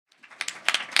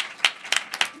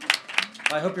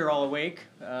I hope you're all awake,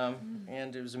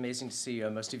 and it was amazing to see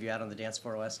most of you out on the dance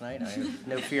floor last night. I have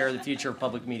no fear of the future of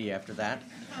public media after that.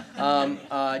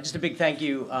 Just a big thank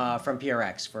you from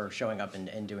PRX for showing up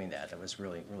and doing that. That was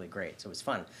really, really great. So it was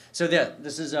fun. So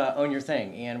this is Own Your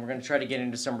Thing, and we're going to try to get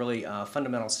into some really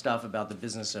fundamental stuff about the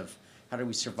business of how do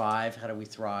we survive, how do we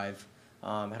thrive,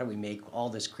 how do we make all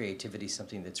this creativity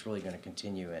something that's really going to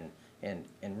continue and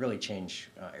really change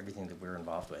everything that we're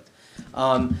involved with.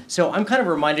 So I'm kind of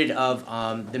reminded of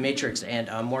The Matrix and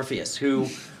Morpheus, who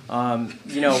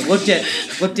looked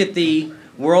at the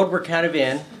world we're kind of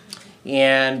in,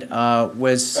 and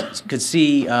could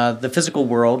see the physical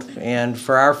world. And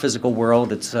for our physical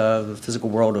world, it's the physical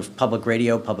world of public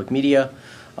radio, public media.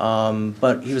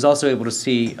 But he was also able to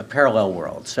see a parallel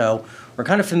world. So we're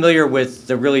kind of familiar with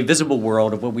the really visible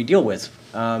world of what we deal with,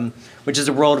 which is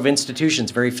a world of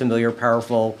institutions, very familiar,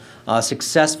 powerful,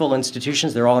 successful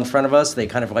institutions. They're all in front of us. They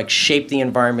kind of like shape the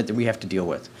environment that we have to deal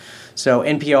with. So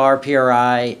NPR,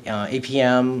 PRI,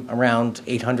 APM, around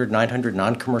 800, 900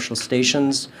 non-commercial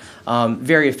stations,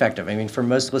 very effective. I mean, for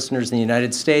most listeners in the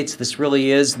United States, this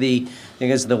really is the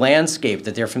landscape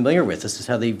that they're familiar with. This is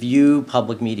how they view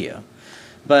public media.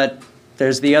 But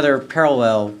there's the other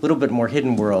parallel, little bit more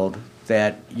hidden world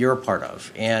that you're a part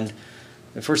of. And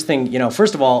the first thing,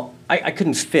 first of all, I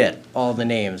couldn't fit all the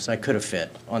names I could have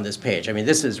fit on this page. I mean,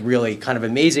 this is really kind of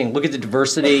amazing. Look at the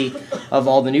diversity of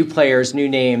all the new players, new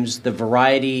names, the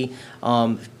variety,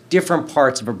 different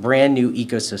parts of a brand new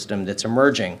ecosystem that's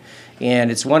emerging. And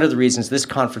it's one of the reasons this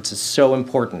conference is so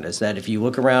important, is that if you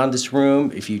look around this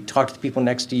room, if you talk to the people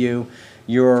next to you,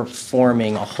 you're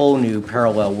forming a whole new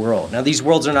parallel world. Now, these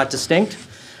worlds are not distinct.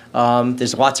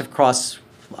 There's lots of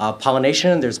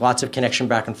cross-pollination. There's lots of connection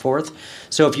back and forth.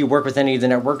 So if you work with any of the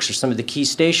networks or some of the key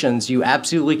stations, you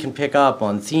absolutely can pick up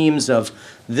on themes of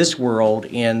this world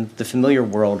and the familiar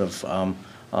world of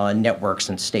networks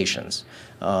and stations.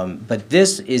 But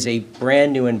this is a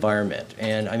brand new environment.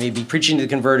 And I may be preaching to the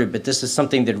converted, but this is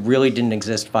something that really didn't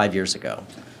exist 5 years ago.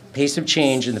 Pace of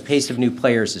change and the pace of new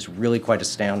players is really quite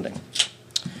astounding.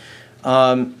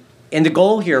 And the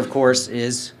goal here, of course,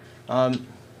 is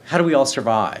how do we all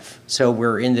survive? So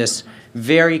we're in this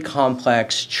very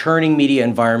complex, churning media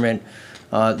environment.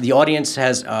 The audience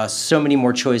has so many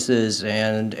more choices,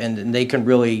 and they can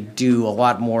really do a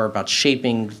lot more about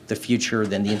shaping the future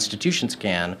than the institutions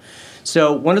can.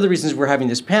 So one of the reasons we're having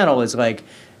this panel is like,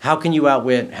 how can you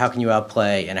outwit, how can you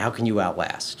outplay, and how can you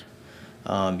outlast?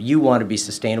 You want to be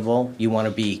sustainable. You want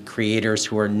to be creators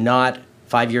who are not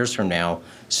 5 years from now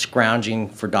scrounging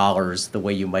for dollars the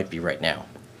way you might be right now.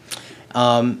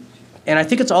 And I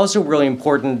think it's also really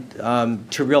important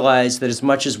to realize that as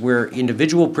much as we're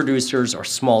individual producers or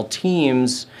small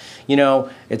teams,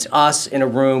 it's us in a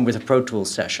room with a Pro Tools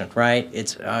session, right?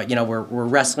 It's, we're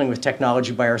wrestling with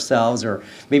technology by ourselves, or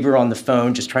maybe we're on the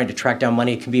phone just trying to track down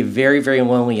money. It can be a very, very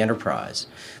lonely enterprise.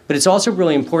 But it's also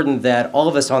really important that all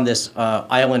of us on this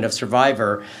island of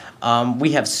Survivor,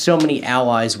 we have so many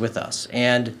allies with us,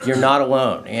 and you're not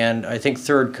alone. And I think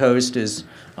Third Coast is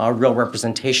a real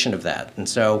representation of that. And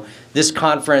so this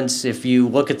conference, if you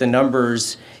look at the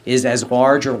numbers, is as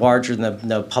large or larger than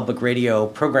the Public Radio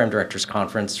Program Directors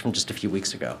Conference from just a few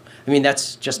weeks ago. I mean,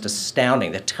 that's just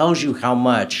astounding. That tells you how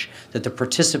much that the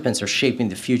participants are shaping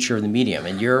the future of the medium,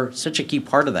 and you're such a key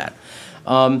part of that.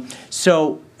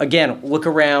 So again, look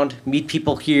around, meet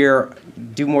people here,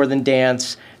 do more than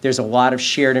dance. There's a lot of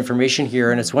shared information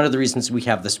here, and it's one of the reasons we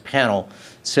have this panel,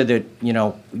 so that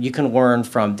you can learn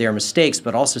from their mistakes,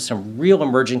 but also some real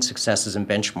emerging successes and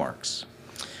benchmarks.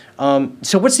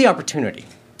 So what's the opportunity?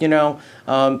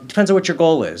 Depends on what your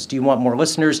goal is. Do you want more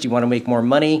listeners? Do you want to make more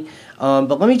money?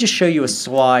 But let me just show you a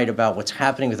slide about what's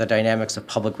happening with the dynamics of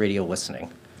public radio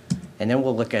listening, and then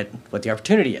we'll look at what the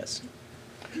opportunity is.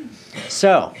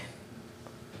 So,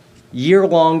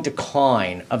 year-long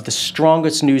decline of the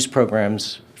strongest news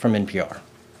programs from NPR,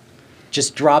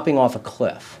 just dropping off a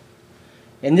cliff.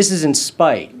 And this is in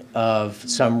spite of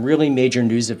some really major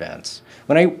news events.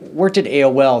 When I worked at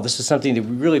AOL, this is something that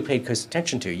we really paid close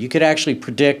attention to. You could actually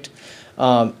predict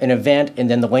an event and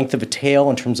then the length of a tail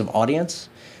in terms of audience,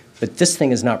 but this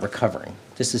thing is not recovering.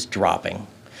 This is dropping.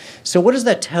 So what does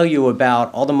that tell you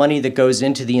about all the money that goes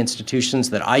into the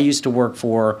institutions that I used to work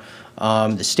for,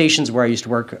 the stations where I used to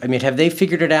work? I mean, have they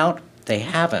figured it out? They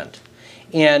haven't.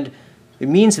 And it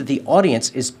means that the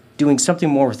audience is doing something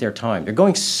more with their time. They're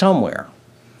going somewhere.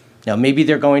 Now, maybe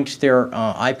they're going to their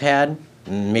iPad.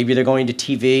 Maybe they're going to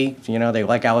TV. They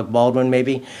like Alec Baldwin,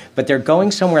 maybe. But they're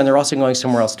going somewhere, and they're also going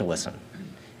somewhere else to listen.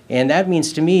 And that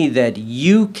means to me that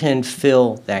you can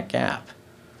fill that gap.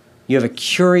 You have a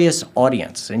curious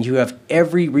audience, and you have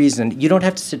every reason. You don't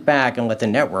have to sit back and let the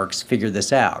networks figure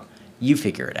this out. You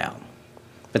figure it out.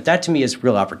 But that, to me, is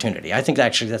real opportunity. I think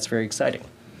actually that's very exciting.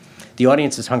 The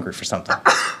audience is hungry for something.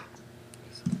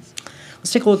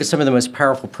 Let's take a look at some of the most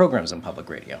powerful programs on public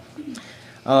radio.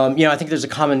 I think there's a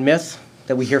common myth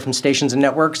that we hear from stations and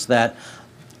networks that,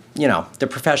 the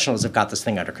professionals have got this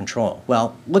thing under control.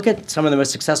 Well, look at some of the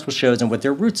most successful shows and what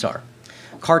their roots are.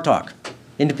 Car Talk,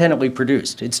 independently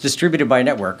produced. It's distributed by a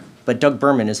network, but Doug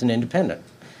Berman is an independent.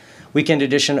 Weekend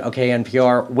Edition, okay,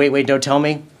 NPR. Wait, Don't Tell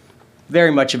Me,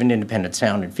 very much of an independent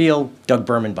sound and feel. Doug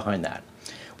Berman behind that.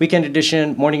 Weekend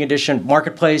Edition, Morning Edition,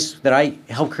 Marketplace that I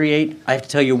helped create. I have to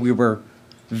tell you, we were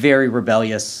very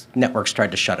rebellious. Networks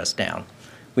tried to shut us down.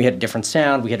 We had a different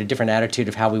sound. We had a different attitude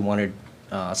of how we wanted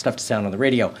stuff to sound on the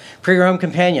radio. Pre Your Home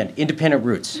Companion, independent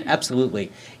roots,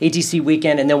 absolutely. ATC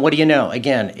Weekend, and then what do you know?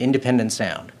 Again, independent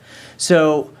sound.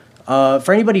 So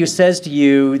for anybody who says to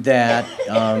you that,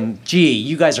 gee,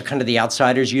 you guys are kind of the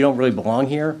outsiders, you don't really belong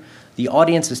here, the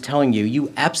audience is telling you,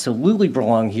 you absolutely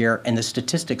belong here, and the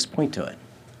statistics point to it.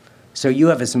 So you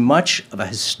have as much of a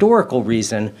historical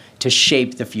reason to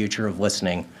shape the future of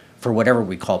listening for whatever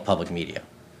we call public media.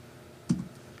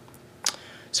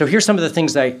 So here's some of the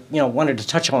things I wanted to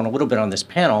touch on a little bit on this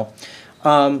panel.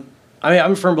 I'm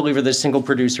a firm believer that a single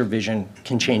producer vision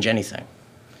can change anything.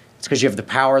 It's because you have the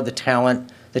power, the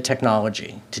talent, the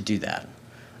technology to do that.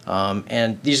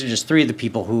 And these are just three of the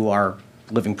people who are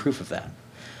living proof of that.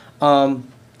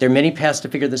 There are many paths to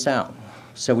figure this out.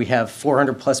 So we have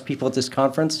 400 plus people at this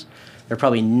conference. There are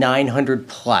probably 900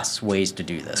 plus ways to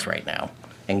do this right now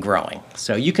and growing.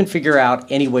 So you can figure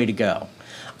out any way to go.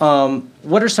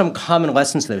 What are some common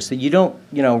lessons, though, so that you don't,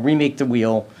 remake the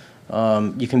wheel?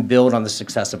 You can build on the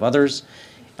success of others.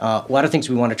 A lot of things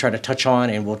we want to try to touch on,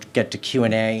 and we'll get to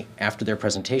Q&A after their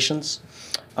presentations.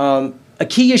 A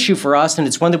key issue for us, and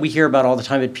it's one that we hear about all the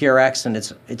time at PRX, and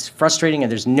it's frustrating,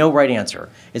 and there's no right answer.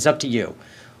 It's up to you.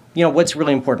 What's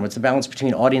really important? What's the balance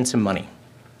between audience and money?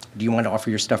 Do you want to offer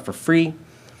your stuff for free?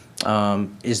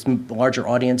 Is the larger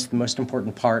audience the most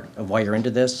important part of why you're into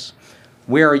this?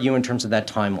 Where are you in terms of that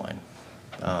timeline?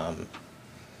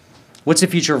 What's the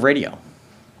future of radio?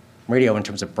 Radio in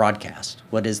terms of broadcast,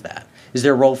 what is that? Is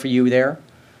there a role for you there?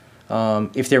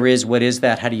 If there is, what is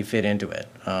that? How do you fit into it?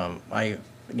 I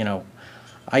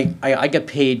get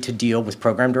paid to deal with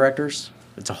program directors.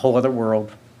 It's a whole other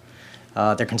world.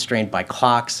 They're constrained by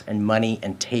clocks and money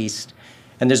and taste.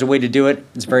 And there's a way to do it.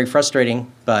 It's very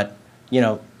frustrating, but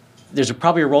there's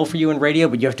probably a role for you in radio,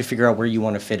 but you have to figure out where you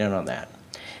want to fit in on that.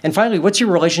 And finally, what's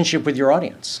your relationship with your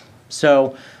audience?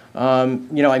 So, I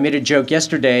made a joke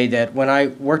yesterday that when I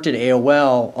worked at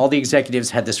AOL, all the executives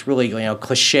had this really,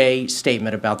 cliche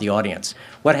statement about the audience.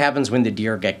 What happens when the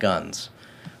deer get guns?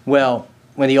 Well,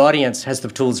 when the audience has the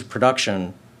tools of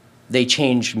production, they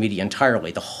change media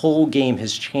entirely. The whole game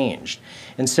has changed.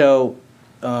 And so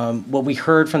what we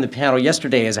heard from the panel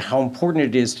yesterday is how important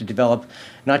it is to develop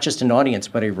not just an audience,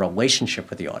 but a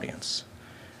relationship with the audience.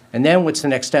 And then what's the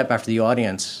next step after the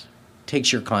audience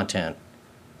takes your content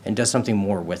and does something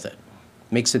more with it,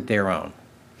 makes it their own.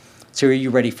 So are you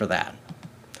ready for that?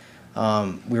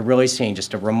 We're really seeing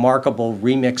just a remarkable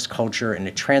remix culture and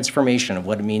a transformation of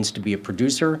what it means to be a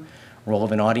producer, role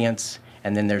of an audience,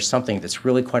 and then there's something that's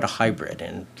really quite a hybrid.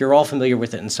 And you're all familiar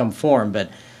with it in some form, but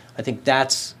I think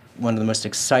that's one of the most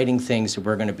exciting things that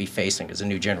we're going to be facing as a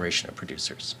new generation of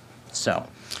producers. So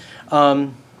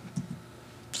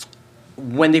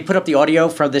when they put up the audio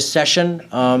for this session,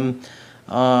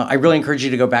 I really encourage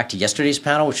you to go back to yesterday's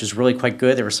panel, which was really quite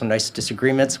good. There were some nice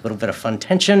disagreements, a little bit of fun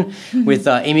tension with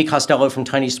Amy Costello from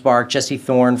Tiny Spark, Jesse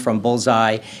Thorne from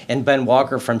Bullseye, and Ben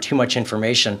Walker from Too Much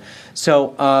Information.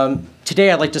 So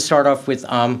today I'd like to start off with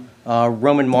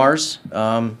Roman Mars.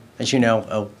 As you know,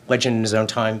 a legend in his own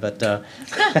time, but but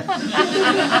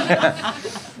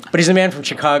he's a man from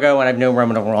Chicago, and I've known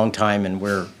Roman a long time, and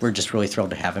we're just really thrilled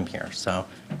to have him here. So,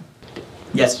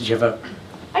 yes, did you have a?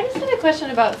 I just had a question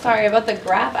about the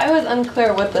graph. I was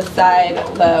unclear what the side,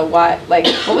 what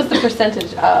was the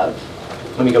percentage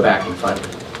of? Let me go back and find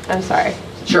it. I'm sorry.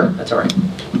 Sure, that's all right.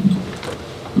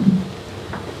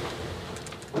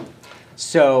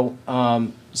 So,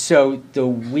 so the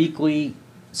weekly.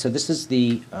 So this is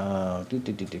the,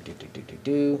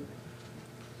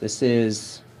 this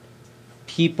is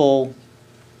people,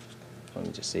 let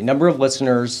me just say, number of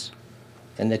listeners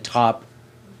in the top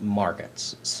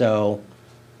markets. So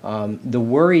the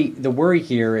worry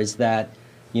here is that,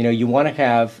 you want to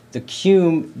have the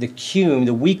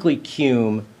weekly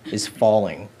cume is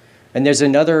falling. And there's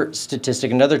another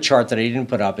statistic, another chart that I didn't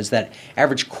put up, is that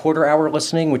average quarter hour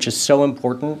listening, which is so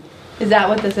important. Is that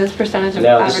what this is? Percentage of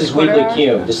No, average this is quarter weekly hour?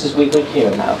 cume. This is weekly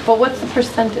cume. Oh, but what's the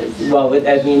percentage? Well, what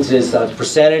that means is the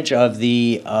percentage of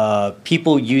the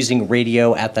people using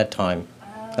radio at that time.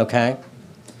 Okay?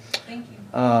 Thank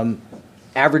you.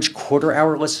 Average quarter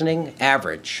hour listening,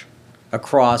 average,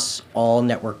 across all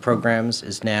network programs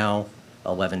is now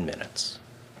 11 minutes.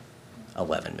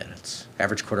 11 minutes.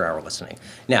 Average quarter hour listening.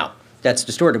 Now, that's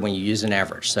distorted when you use an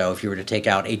average. So if you were to take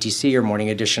out ATC or Morning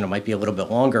Edition, it might be a little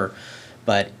bit longer,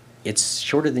 but it's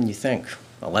shorter than you think.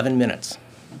 11 minutes.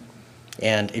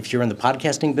 And if you're in the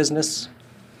podcasting business,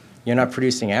 you're not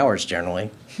producing hours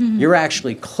generally. You're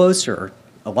actually closer,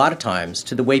 a lot of times,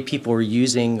 to the way people are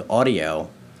using audio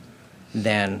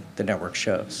than the network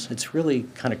shows. It's really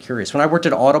kind of curious. When I worked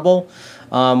at Audible,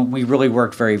 we really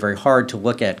worked very, very hard to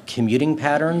look at commuting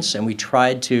patterns, and we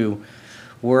tried to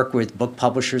work with book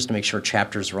publishers to make sure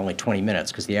chapters were only 20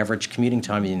 minutes, because the average commuting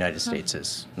time in the United States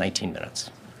is 19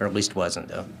 minutes, or at least was in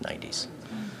the 90s.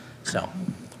 So,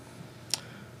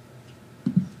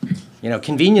 you know,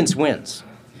 convenience wins.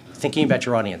 Thinking about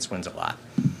your audience wins a lot.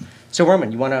 So, Roman,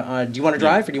 do you want to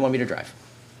drive, or do you want me to drive?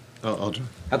 I'll drive.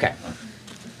 Okay.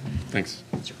 Thanks.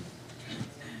 So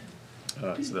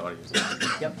the audio is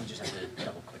Yep, you just have to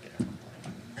double click it.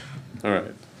 all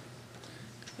right.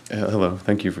 Hello,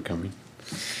 thank you for coming.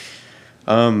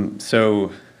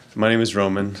 So my name is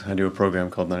Roman. I do a program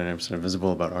called 99%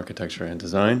 Invisible about architecture and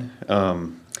design.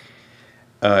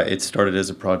 It started as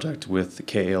a project with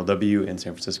KALW in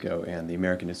San Francisco and the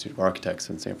American Institute of Architects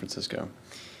in San Francisco.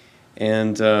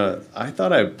 And I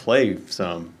thought I'd play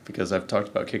some because I've talked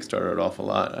about Kickstarter an awful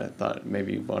lot. I thought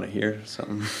maybe you'd want to hear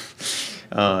something.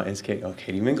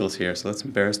 Katie Mingle's here, so let's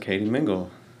embarrass Katie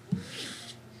Mingle.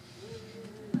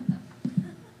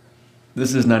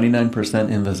 This is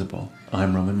 99% Invisible.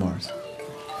 I'm Roman Mars.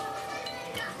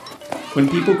 When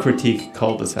people critique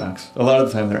cul-de-sacs, a lot of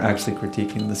the time they're actually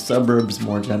critiquing the suburbs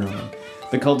more generally.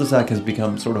 The cul-de-sac has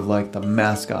become sort of like the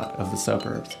mascot of the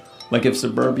suburbs. Like if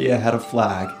suburbia had a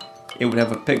flag, it would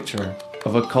have a picture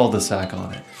of a cul-de-sac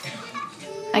on it.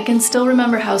 I can still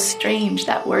remember how strange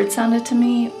that word sounded to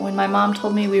me when my mom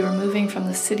told me we were moving from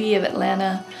the city of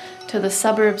Atlanta to the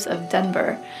suburbs of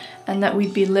Denver, and that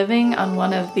we'd be living on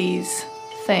one of these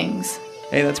things.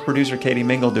 Hey, that's producer Katie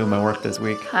Mingle doing my work this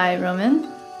week. Hi,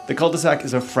 Roman. The cul-de-sac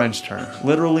is a French term,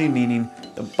 literally meaning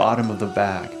the bottom of the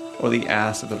bag, or the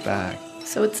ass of the bag.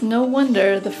 So it's no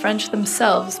wonder the French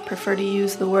themselves prefer to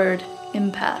use the word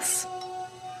impasse.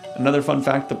 Another fun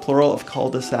fact, the plural of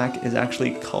cul-de-sac is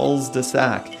actually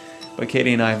culs-de-sac, but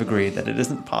Katie and I have agreed that it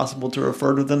isn't possible to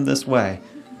refer to them this way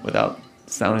without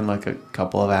sounding like a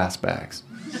couple of ass bags.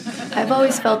 I've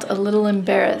always felt a little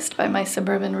embarrassed by my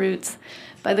suburban roots,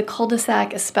 by the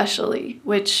cul-de-sac especially,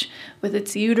 which, with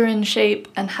its uterine shape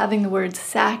and having the word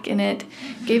sac in it,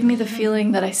 gave me the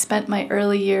feeling that I spent my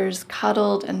early years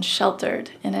coddled and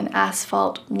sheltered in an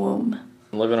asphalt womb.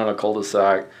 Living on a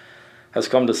cul-de-sac has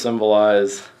come to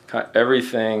symbolize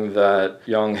everything that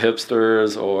young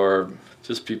hipsters or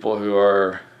just people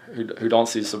who don't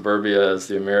see suburbia as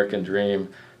the American dream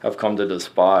have come to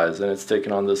despise, and it's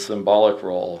taken on this symbolic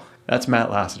role. That's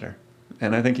Matt Lassiter,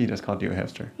 and I think he just called you a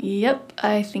hipster. Yep,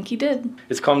 I think he did.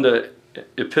 It's come to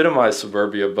epitomize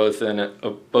suburbia both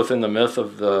in the myth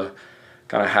of the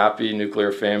kind of happy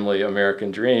nuclear family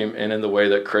American dream and in the way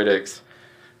that critics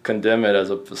condemn it as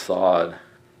a facade.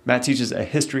 Matt teaches a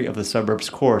history of the suburbs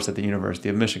course at the University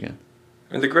of Michigan.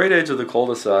 And the great age of the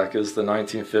cul-de-sac is the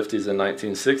 1950s and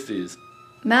 1960s.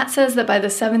 Matt says that by the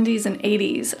 70s and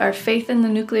 80s, our faith in the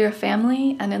nuclear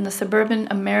family and in the suburban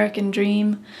American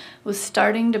dream was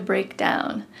starting to break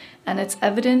down, and it's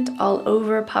evident all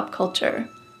over pop culture,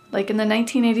 like in the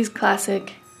 1980s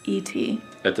classic, E.T.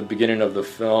 At the beginning of the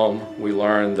film, we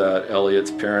learn that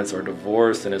Elliot's parents are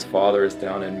divorced and his father is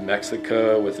down in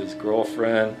Mexico with his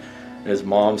girlfriend, and his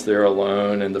mom's there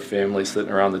alone, and the family's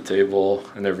sitting around the table,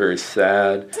 and they're very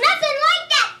sad. It's nothing like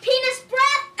that, penis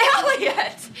breath!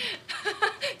 Elliot!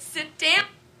 Sit down.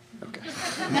 Okay.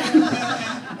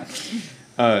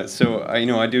 So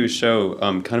I do a show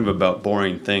kind of about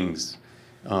boring things,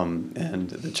 and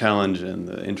the challenge and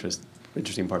the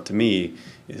interesting part to me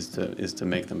is to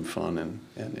make them fun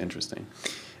and interesting.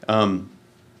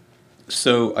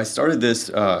 So I started this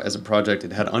as a project.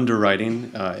 It had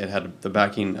underwriting. It had the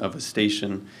backing of a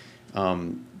station.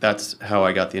 That's how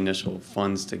I got the initial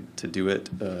funds to do it.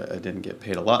 I didn't get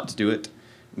paid a lot to do it,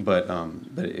 but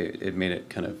it made it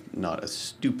kind of not a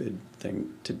stupid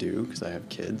thing to do because I have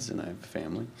kids and I have a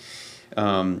family.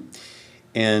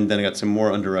 And then I got some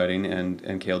more underwriting, and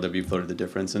KLW floated the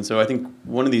difference. And so I think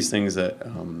one of these things that,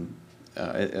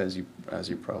 as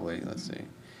you probably, let's see,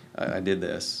 I did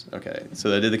this. Okay,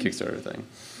 so I did the Kickstarter thing.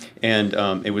 And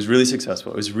it was really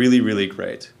successful. It was really, really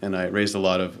great. And I raised a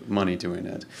lot of money doing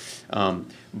it.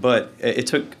 But it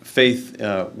took faith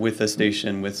with a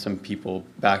station, with some people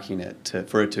backing it,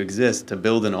 for it to exist, to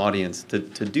build an audience, to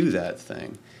do that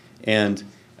thing. And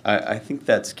I think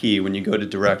that's key when you go to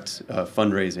direct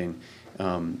fundraising.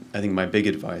 I think my big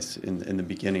advice in the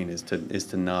beginning is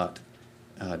to not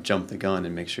jump the gun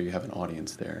and make sure you have an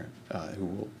audience there who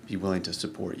will be willing to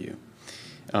support you.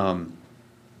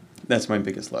 That's my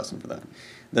biggest lesson for that.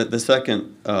 The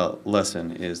second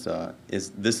lesson is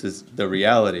this is the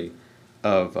reality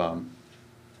of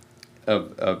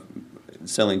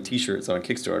selling T-shirts on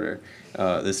Kickstarter.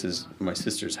 This is my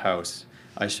sister's house.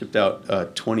 I shipped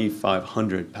out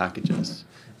 2,500 packages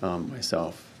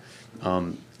myself.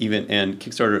 And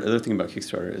Kickstarter. The other thing about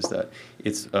Kickstarter is that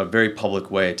it's a very public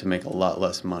way to make a lot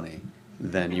less money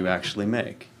than you actually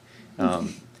make.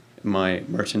 My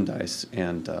merchandise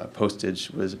and postage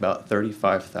was about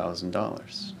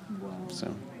 $35,000.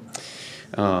 So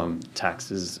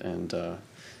taxes and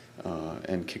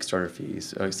Kickstarter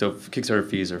fees. So Kickstarter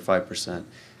fees are 5%.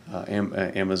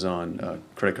 Amazon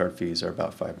credit card fees are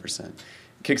about 5%.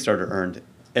 Kickstarter earned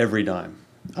every dime.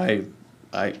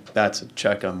 That's a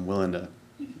check I'm willing to.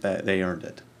 They earned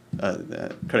it.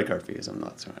 The credit card fees I'm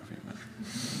not so happy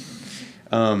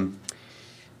about.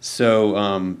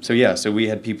 So we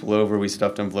had people over. We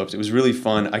stuffed envelopes. It was really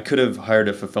fun. I could have hired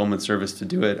a fulfillment service to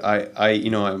do it.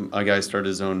 A guy started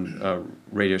his own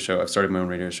radio show. I've started my own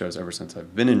radio shows ever since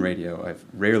I've been in radio. I've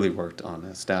rarely worked on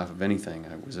a staff of anything.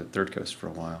 I was at Third Coast for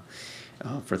a while,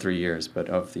 for 3 years. But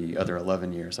of the other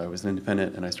 11 years, I was an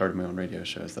independent, and I started my own radio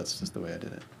shows. That's just the way I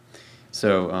did it.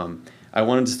 So I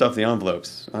wanted to stuff the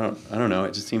envelopes. I don't know.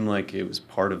 It just seemed like it was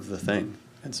part of the thing,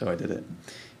 and so I did it.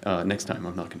 Next time,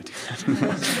 I'm not going to do that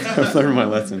anymore. I've learned my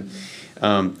lesson.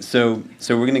 So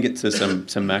we're going to get to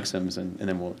some maxims, and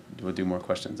then we'll do more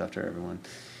questions after everyone.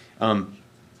 The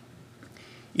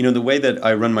way that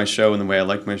I run my show and the way I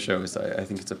like my show is I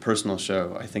think it's a personal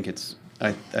show. I think it's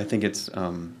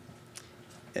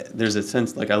there's a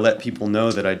sense like I let people know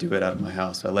that I do it out of my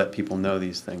house. I let people know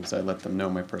these things. I let them know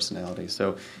my personality.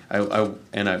 So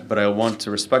but I want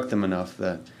to respect them enough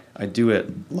that I do it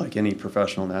like any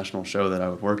professional national show that I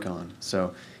would work on.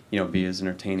 So, be as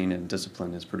entertaining and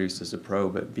disciplined as produced as a pro,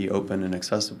 but be open and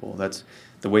accessible. That's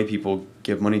the way people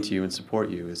give money to you and support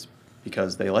you is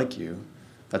because they like you.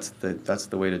 That's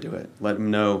the way to do it. Let them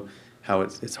know how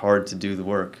it's hard to do the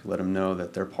work. Let them know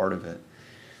that they're part of it.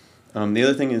 The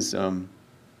other thing is,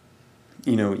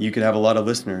 you could have a lot of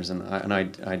listeners, and I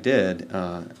did.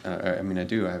 I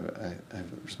do. I have a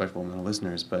respectable amount of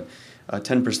listeners, but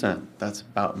 10%. That's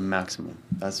about maximum.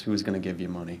 That's who's going to give you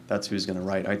money. That's who's going to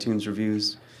write iTunes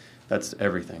reviews. That's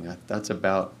everything. That's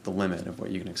about the limit of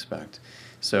what you can expect.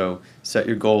 So set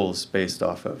your goals based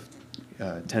off of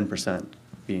 10%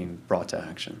 being brought to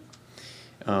action.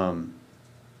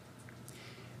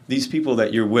 These people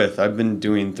that you're with, I've been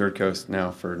doing Third Coast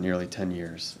now for nearly 10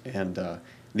 years, and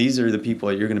these are the people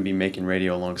that you're going to be making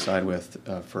radio alongside with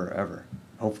forever,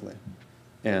 hopefully.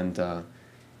 And I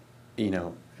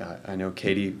know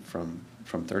Katie from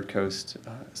Third Coast,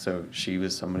 so she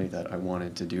was somebody that I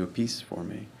wanted to do a piece for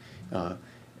me.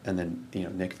 And then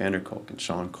Nick Vanderkolk and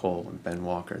Sean Cole and Ben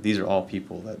Walker. These are all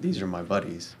people these are my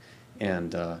buddies,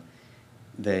 and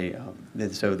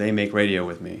they make radio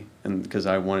with me, and because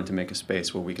I wanted to make a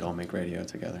space where we could all make radio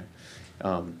together.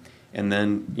 And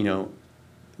then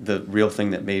the real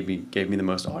thing that gave me the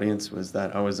most audience was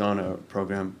that I was on a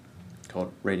program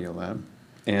called Radio Lab,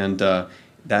 and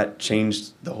that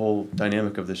changed the whole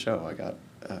dynamic of the show.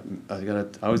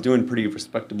 I was doing pretty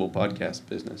respectable podcast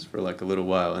business for like a little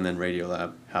while, and then Radio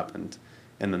Lab happened,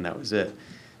 and then that was it.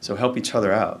 So help each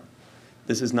other out.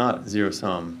 This is not zero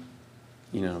sum.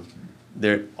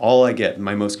 All I get,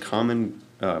 my most popular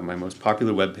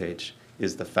webpage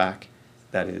is the fact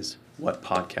that is what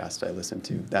podcast I listen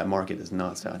to. That market is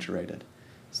not saturated.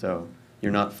 So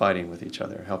you're not fighting with each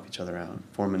other. Help each other out.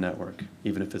 Form a network,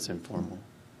 even if it's informal.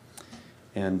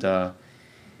 And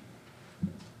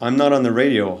I'm not on the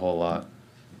radio a whole lot.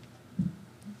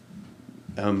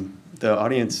 The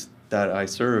audience that I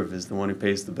serve is the one who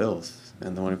pays the bills,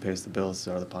 and the one who pays the bills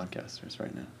are the podcasters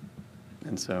right now.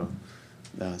 And so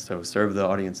serve the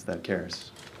audience that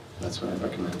cares. That's what I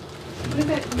recommend. What does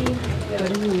that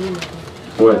mean?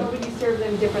 What? How would you serve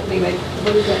them differently? Like,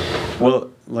 what is it?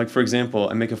 Well, like for example,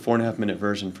 I make a 4.5-minute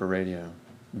version for radio.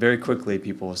 Very quickly,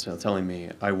 people were still telling me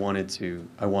I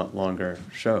want longer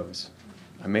shows.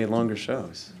 I made longer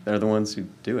shows. They're the ones who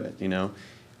do it,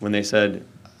 When they said,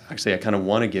 actually, I kind of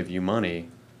want to give you money,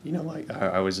 you know, like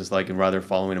I was just like rather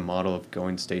following a model of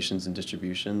going to stations and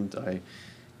distribution. I,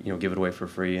 you know, give it away for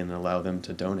free and allow them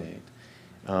to donate.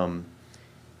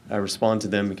 I respond to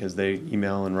them because they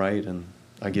email and write, and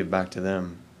I give back to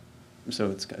them.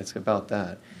 So it's about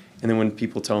that. And then when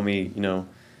people tell me, you know,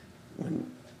 when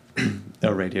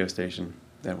a radio station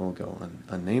that will go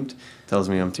unnamed tells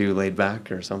me I'm too laid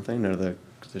back or something, or the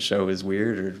show is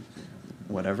weird or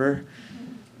whatever,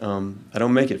 I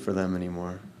don't make it for them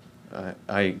anymore.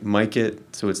 I mic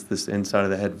it so it's this inside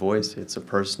of the head voice. It's a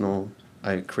personal,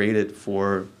 I create it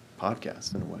for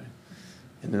podcasts in a way.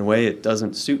 And in a way it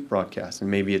doesn't suit broadcast, and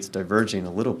maybe it's diverging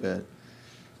a little bit.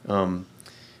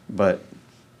 But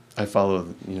I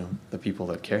follow, you know, the people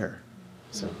that care.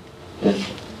 So.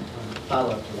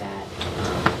 Follow up to that.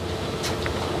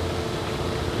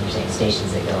 You're saying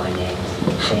stations that go unnamed,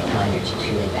 saying you're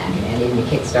too laid back. And in the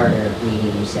Kickstarter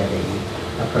meeting, you said that you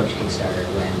approached Kickstarter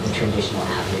when the traditional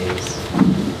avenues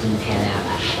didn't pan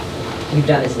out. You've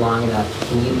done this long enough.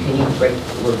 Can you break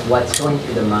what's going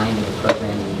through the mind of a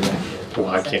programming director? Well,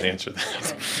 I can't answer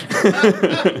that.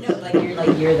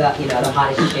 No, you're the the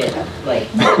hottest shit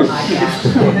podcast,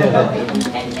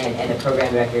 and the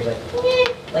program director's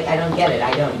like I don't get it.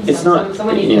 I don't. It's not.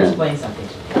 Someone needs to explain something.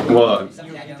 Well,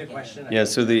 Question. yeah.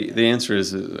 So the answer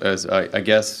is, as I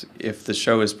guess, if the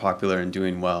show is popular and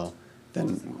doing well,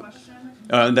 then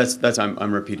that's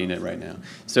I'm repeating it right now.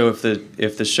 So if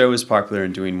the show is popular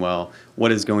and doing well,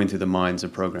 what is going through the minds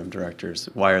of program directors?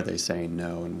 Why are they saying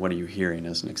no, and what are you hearing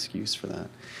as an excuse for that?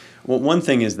 Well, one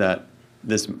thing is that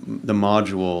the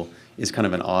module is kind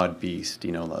of an odd beast,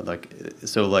 you know, like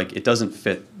it doesn't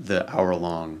fit the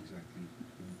hour-long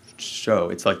show.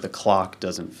 It's like the clock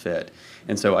doesn't fit,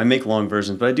 and so I make long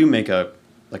versions, but I do make a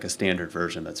standard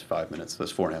version that's 5 minutes,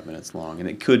 that's 4.5 minutes long, and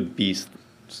it could be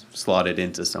slotted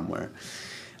into somewhere.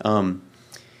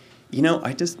 You know,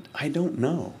 I don't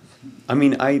know. I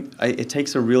mean, it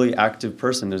takes a really active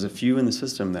person. There's a few in the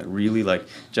system that really, like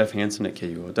Jeff Hansen at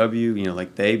KUOW, you know,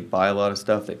 like they buy a lot of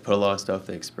stuff, they put a lot of stuff,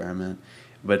 they experiment,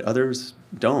 but others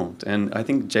don't. And I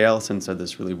think Jay Allison said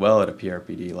this really well at a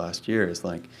PRPD last year, is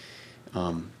like,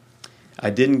 I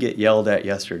didn't get yelled at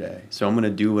yesterday, so I'm going to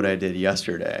do what I did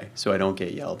yesterday so I don't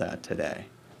get yelled at today.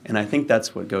 And I think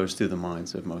that's what goes through the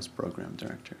minds of most program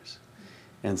directors.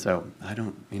 And so I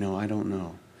don't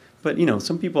know. But, you know,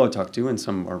 some people I talk to, and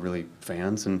some are really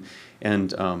fans,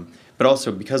 but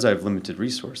also because I have limited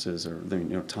resources or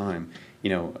time,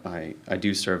 you know, I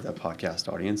do serve that podcast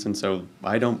audience, and so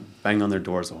I don't bang on their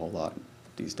doors a whole lot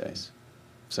these days.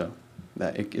 So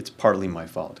that it's partly my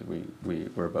fault.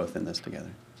 We're both in this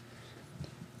together.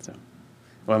 So,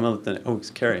 well, I'm gonna let it's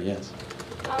Carrie. Yes.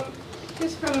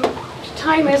 Just from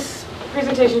tying this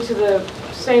presentation to the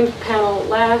same panel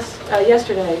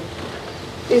yesterday,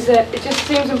 is that it just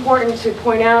seems important to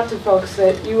point out to folks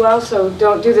that you also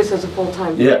don't do this as a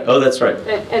full-time thing. Yeah. Oh, that's right.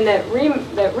 And that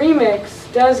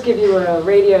remix does give you a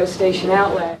radio station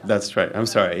outlet. That's right. I'm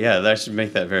sorry. Yeah, I should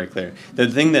make that very clear.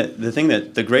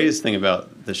 The greatest thing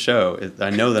about the show is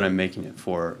I know that I'm making it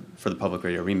for the Public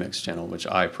Radio Remix channel, which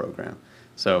I program.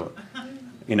 So,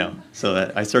 you know, so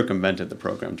that I circumvented the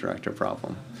program director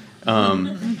problem.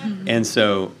 And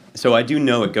so I do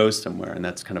know it goes somewhere, and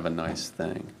that's kind of a nice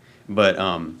thing. But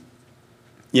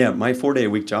yeah, my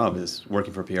 4-day-a-week job is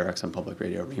working for PRX on Public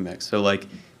Radio Remix. So like,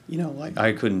 you know, like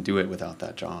I couldn't do it without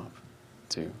that job,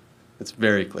 too. It's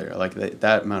very clear. Like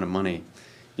that amount of money,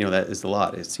 you know, that is a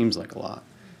lot. It seems like a lot,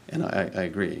 and I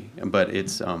agree. But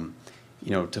it's you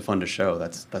know, to fund a show,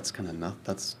 that's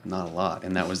not a lot,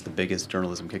 and that was the biggest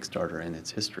journalism Kickstarter in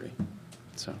its history.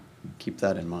 So keep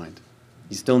that in mind.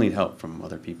 You still need help from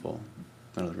other people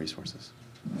and other resources.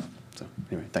 So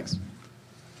anyway, thanks.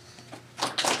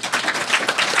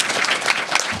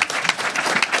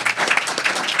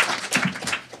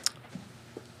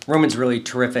 Roman's really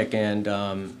terrific, and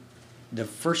the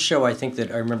first show I think that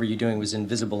I remember you doing was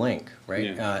Invisible Ink,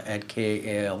 right? Yeah. At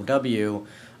KALW.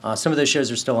 Some of those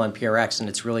shows are still on PRX, and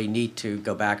it's really neat to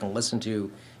go back and listen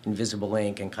to Invisible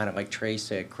Ink and kind of like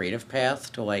trace a creative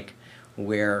path to like,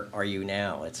 where are you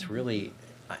now? It's really,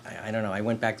 I don't know. I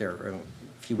went back there a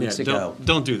few weeks ago.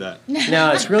 Don't do that.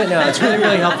 No, it's really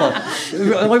really helpful.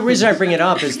 The only reason I bring it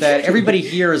up is that everybody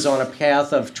here is on a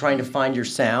path of trying to find your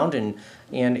sound and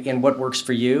what works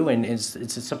for you, and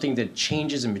it's something that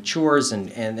changes and matures and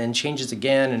then changes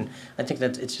again, and I think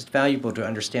that it's just valuable to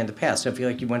understand the past. So if you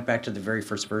like, you went back to the very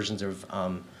first versions of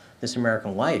This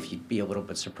American Life, you'd be a little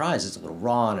bit surprised. It's a little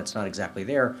raw and it's not exactly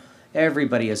there.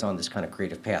 Everybody is on this kind of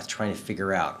creative path, trying to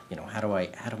figure out, you know, how do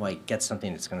I get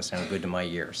something that's going to sound good to my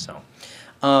ears. So,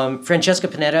 Francesca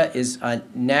Panetta is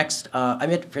next. I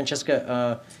met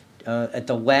Francesca at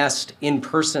the last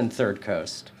in-person Third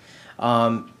Coast.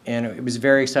 And it was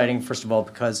very exciting, first of all,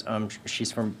 because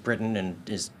she's from Britain and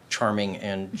is charming,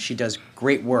 and she does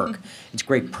great work. It's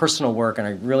great personal work, and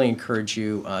I really encourage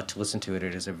you to listen to it.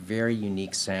 It is a very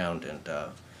unique sound, and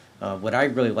what I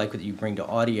really like that you bring to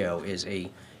audio is a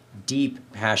deep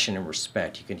passion and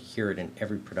respect. You can hear it in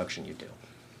every production you do.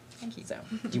 Thank you. So,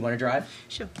 do you want to drive?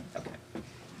 Sure. Okay.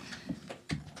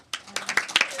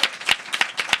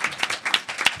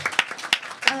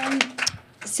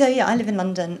 So yeah, I live in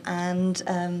London, and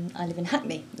I live in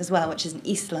Hackney as well, which is in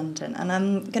East London. And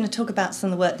I'm going to talk about some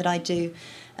of the work that I do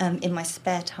in my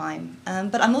spare time.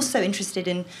 But I'm also interested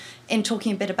in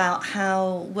talking a bit about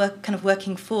how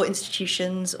working for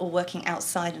institutions or working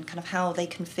outside, and kind of how they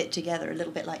can fit together a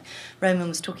little bit, like Roman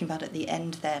was talking about at the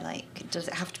end there. Like, does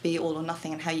it have to be all or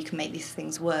nothing, and how you can make these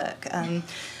things work?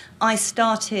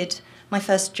 My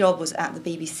first job was at the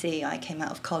BBC. I came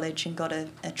out of college and got a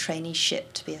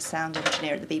traineeship to be a sound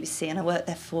engineer at the BBC, and I worked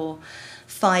there for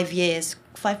 5 years,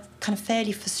 5 kind of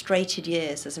fairly frustrated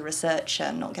years as a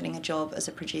researcher, not getting a job as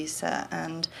a producer.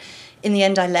 And in the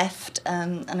end, I left,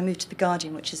 and I moved to The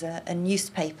Guardian, which is a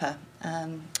newspaper.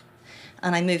 And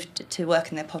I moved to work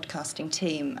in their podcasting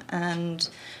team. And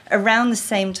around the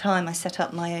same time, I set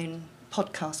up my own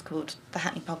podcast called The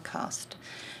Hackney Podcast,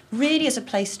 really as a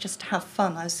place just to have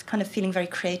fun. I was kind of feeling very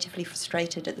creatively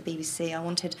frustrated at the BBC. I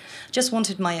just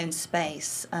wanted my own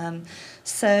space.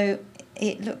 So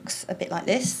it looks a bit like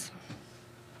this.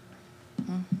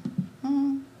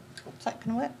 Is that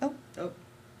going to work? Oh.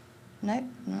 No,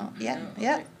 not yet. No,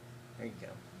 Yeah. There you go.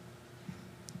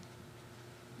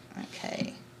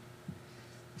 Okay.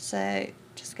 So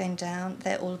just going down,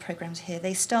 they're all the programmes here.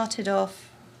 They started off,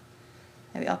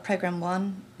 there we are, programme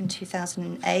 1 in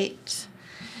 2008.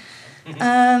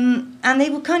 And they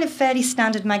were kind of fairly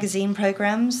standard magazine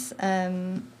programmes,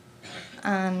 and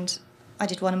I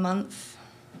did one a month.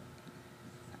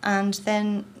 And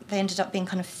then they ended up being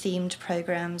kind of themed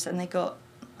programmes, and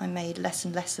I made less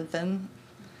and less of them.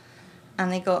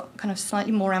 And they got kind of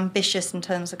slightly more ambitious in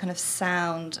terms of kind of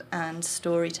sound and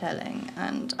storytelling.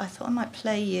 And I thought I might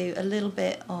play you a little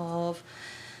bit of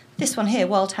this one here,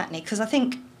 Wild Hackney, because I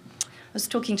think I was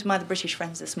talking to my other British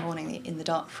friends this morning, the In the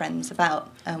Dark friends, about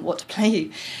what to play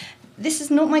you. This is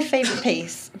not my favourite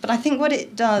piece, but I think what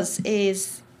it does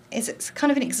is it's kind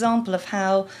of an example of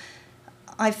how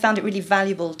I've found it really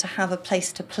valuable to have a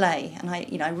place to play, and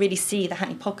I really see the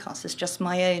Hackney Podcast as just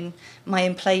my own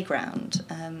playground.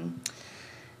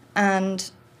 And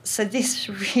so this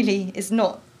really is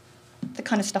not the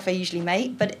kind of stuff I usually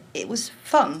make, but it was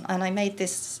fun, and I made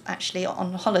this actually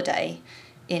on holiday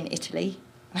in Italy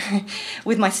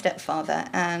with my stepfather,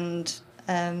 and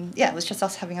it was just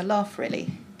us having a laugh,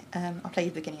 really. I'll play you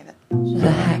the beginning of it.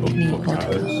 The Hackney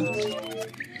Podcast.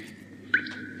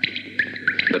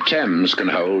 The Thames can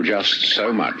hold just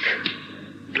so much.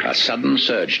 A sudden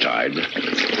surge tide,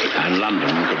 and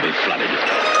London could be flooded.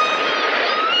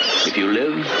 If you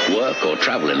live, work, or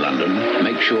travel in London,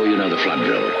 make sure you know the flood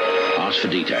drill. Ask for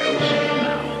details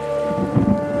now.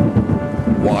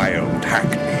 Wild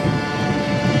Hackney.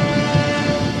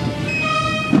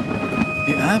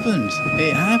 It happened.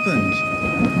 It happened.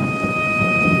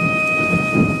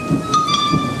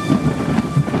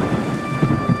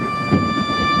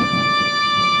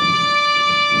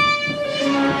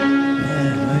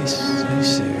 Yeah, very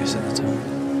serious at the time.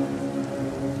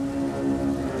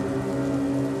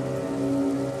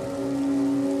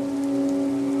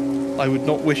 I would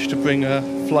not wish to bring a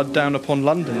flood down upon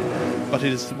London, but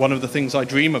it is one of the things I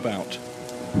dream about.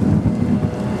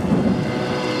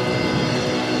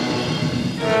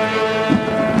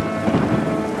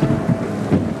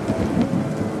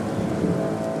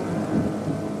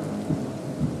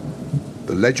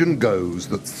 The legend goes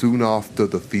that soon after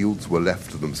the fields were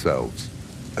left to themselves,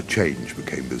 a change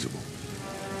became visible.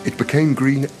 It became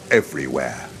green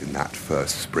everywhere in that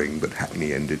first spring that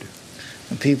Hackney ended.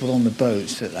 And people on the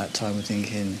boats at that time were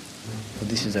thinking, well,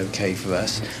 this is okay for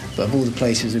us. But of all the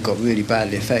places that got really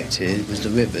badly affected was the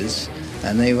rivers,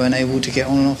 and they weren't able to get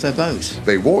on and off their boats.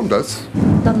 They warned us.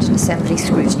 London Assembly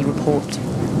Scrutiny Report,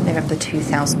 November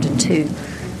 2002.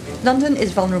 London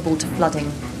is vulnerable to flooding,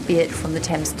 be it from the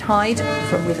Thames tide,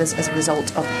 from rivers as a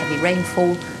result of heavy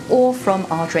rainfall, or from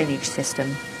our drainage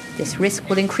system. This risk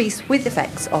will increase with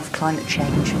effects of climate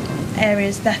change.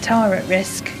 Areas that are at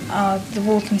risk are the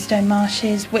Walthamstow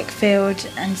Marshes, Wickfield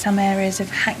and some areas of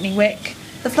Hackney Wick.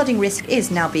 The flooding risk is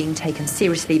now being taken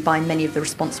seriously by many of the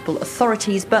responsible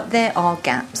authorities, but there are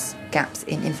gaps. gaps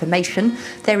in information,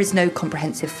 there is no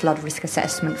comprehensive flood risk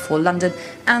assessment for London,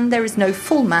 and there is no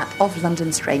full map of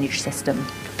London's drainage system.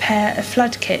 Prepare a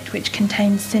flood kit which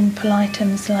contains simple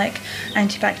items like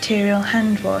antibacterial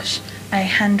hand wash, a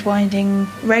hand winding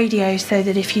radio so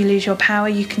that if you lose your power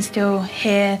you can still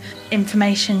hear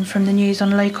information from the news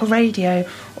on local radio,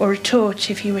 or a torch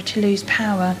if you were to lose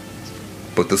power.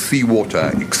 But the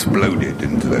seawater exploded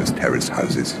into those terrace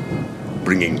houses,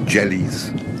 bringing jellies,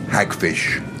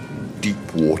 hagfish,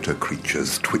 deep water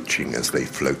creatures twitching as they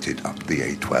floated up the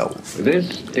A12.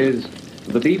 This is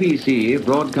the BBC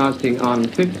broadcasting on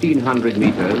 1,500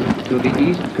 metres to the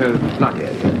East Coast flood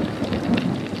area.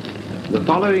 The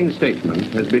following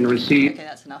statement has been received... Okay,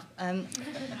 that's enough.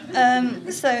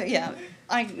 So, yeah,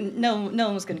 no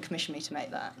one was going to commission me to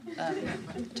make that,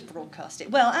 to broadcast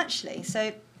it. Well, actually,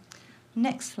 so...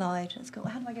 Next slide. Let's go.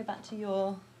 How do I go back to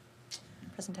your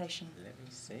presentation? Let me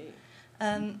see.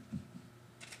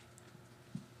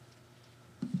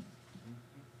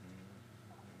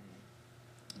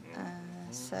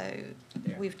 So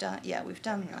we've done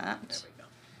that.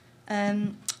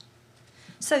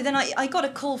 So then I got a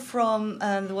call from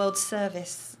the World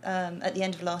Service at the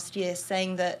end of last year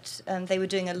saying that they were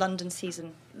doing a London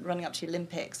season running up to the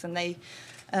Olympics, and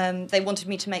they wanted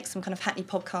me to make some kind of Hackney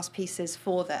podcast pieces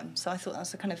for them. So I thought that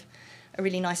was a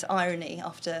really nice irony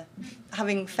after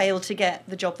having failed to get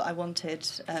the job that I wanted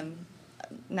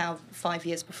now 5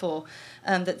 years before,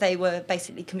 that they were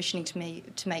basically commissioning to me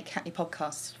to make Hackney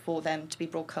podcasts for them to be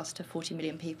broadcast to 40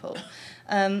 million people.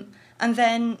 And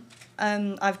then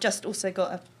I've just also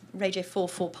got a Radio 4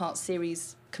 4-part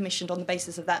series commissioned on the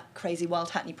basis of that crazy Wild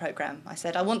Hackney programme. I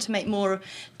said, I want to make more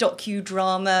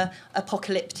docudrama,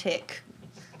 apocalyptic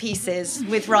pieces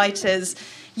with writers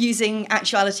using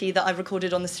actuality that I've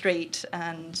recorded on the street,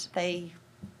 and they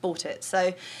bought it.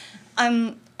 So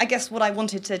I guess what I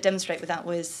wanted to demonstrate with that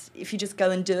was if you just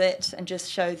go and do it and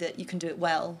just show that you can do it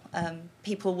well,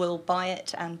 people will buy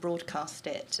it and broadcast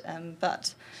it.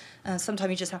 But sometimes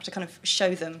you just have to kind of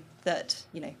show them that,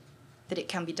 that it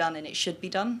can be done and it should be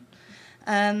done.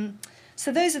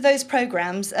 So those are those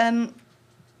programmes.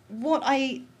 What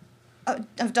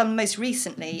I've done most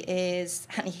recently is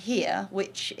Hackney Here,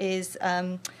 which is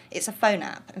it's a phone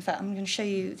app. In fact, I'm going to show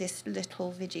you this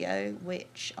little video,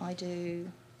 which I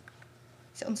do.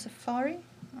 Is it on Safari?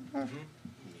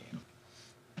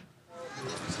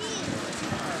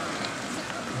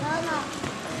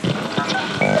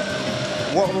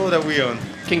 What road are we on?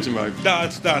 Kingsland Road.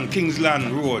 That's done,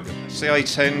 Kingsland Road.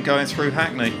 CA10 going through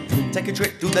Hackney. Take a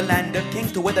trip through the land of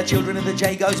kings to where the children of the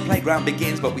Jagos playground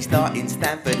begins, but we start in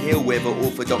Stamford Hill where the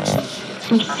Orthodox...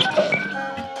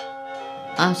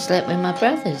 I slept with my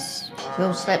brothers. We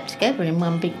all slept together in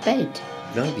one big bed.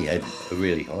 Nobody had a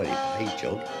really highly paid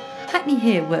job. Hackney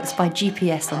Here works by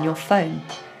GPS on your phone,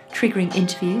 triggering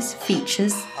interviews,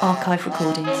 features, archive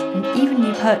recordings, and even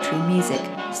new poetry and music,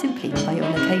 simply by your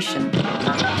location.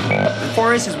 The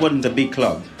Forest wasn't a big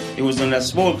club. It wasn't a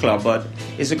small club, but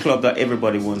it's a club that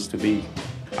everybody wants to be.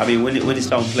 I mean, when it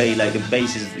start playing, like the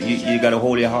bass is, you got to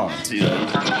hold your heart.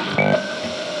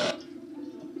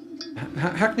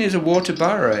 Hackney is a water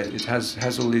borough. It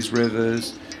has all these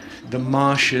rivers, the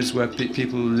marshes where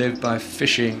people live by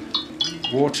fishing.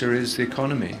 Water is the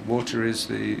economy. Water is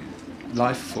the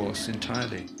life force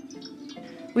entirely.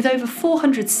 With over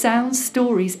 400 sounds,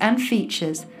 stories and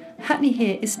features, Hackney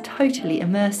Here is totally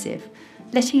immersive,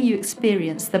 letting you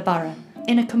experience the borough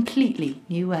in a completely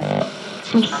new way.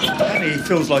 Hackney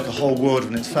feels like a whole world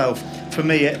in itself. For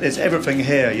me, there's everything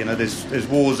here. There's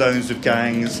war zones of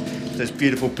gangs, there's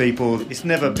beautiful people. It's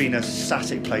never been a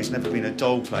static place, never been a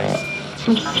dull place.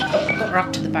 I got her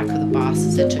up to the back of the bus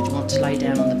and said to her, do you want to lay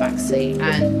down on the back seat?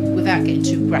 And without getting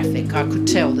too graphic, I could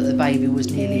tell that the baby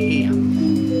was nearly here.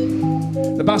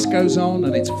 The bus goes on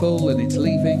and it's full and it's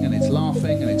leaving and it's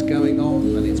laughing and it's going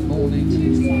on and it's morning.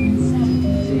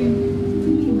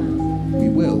 We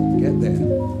will get there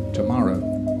tomorrow.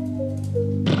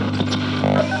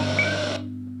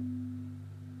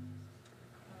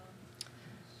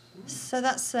 So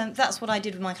that's what I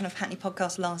did with my kind of Hackney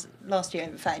podcast last year.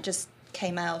 In fact, it just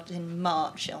came out in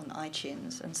March on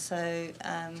iTunes, and so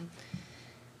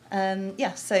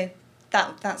so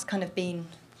that's kind of been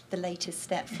the latest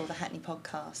step for the Hackney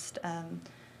podcast,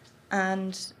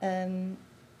 and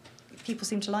people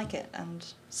seem to like it,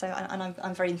 and so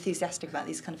I'm very enthusiastic about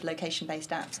these kind of location-based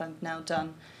apps I've now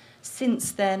done.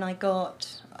 Since then, I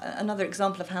got another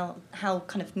example of how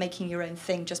kind of making your own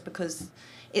thing just because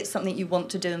it's something you want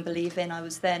to do and believe in. I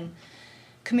was then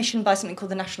commissioned by something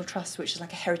called the National Trust, which is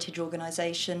like a heritage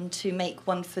organisation, to make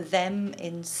one for them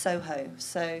in Soho.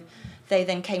 So they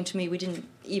then came to me. We didn't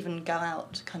even go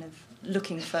out kind of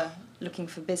looking for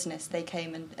business. They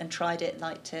came and tried it,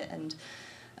 liked it, and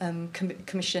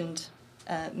commissioned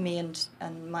me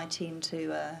and my team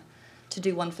to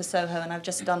do one for Soho, and I've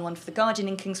just done one for The Guardian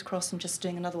in King's Cross. I'm just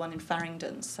doing another one in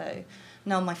Farringdon. So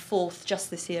now my 4th just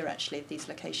this year, actually, of these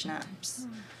location apps.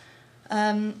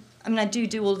 I mean, I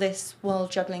do all this while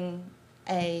juggling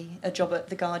a job at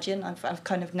The Guardian. I've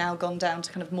kind of now gone down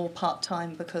to kind of more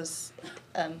part-time because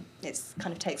it's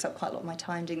kind of takes up quite a lot of my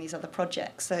time doing these other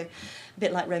projects. So a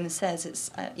bit like Roman says, it's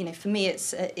for me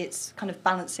it's kind of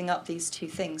balancing up these two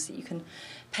things, that you can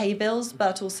pay bills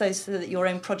but also so that your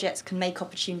own projects can make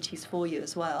opportunities for you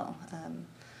as well.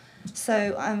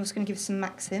 So I was going to give some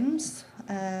maxims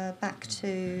back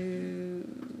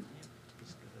to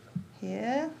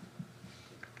here.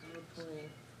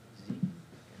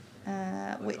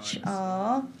 Which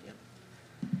are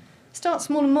start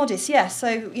small and modest, yeah.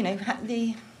 So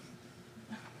the.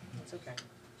 That's okay.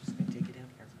 Just gonna take it down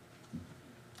here.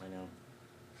 I know.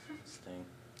 This thing.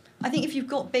 I think if you've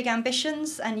got big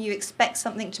ambitions and you expect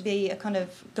something to be a kind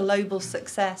of global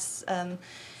success,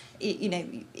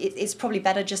 it's probably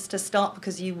better just to start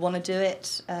because you want to do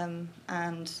it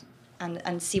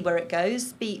and see where it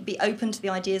goes. Be open to the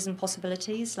ideas and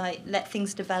possibilities. Like, let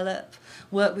things develop.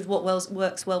 Work with what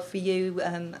works well for you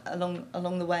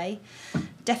along the way.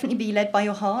 Definitely be led by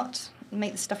your heart.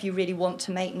 Make the stuff you really want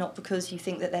to make, not because you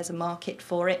think that there's a market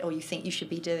for it or you think you should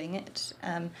be doing it.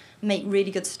 Make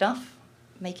really good stuff.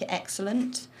 Make it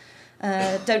excellent.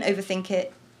 Don't overthink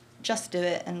it. Just do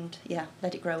it and,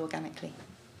 let it grow organically.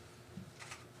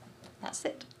 That's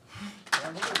it.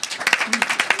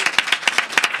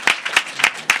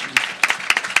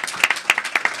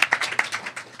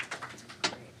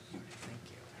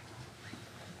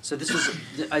 So this was,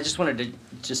 I just wanted to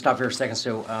just stop here a second.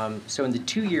 So in the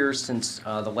 2 years since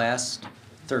the last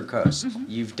Third Coast,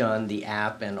 you've done the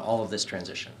app and all of this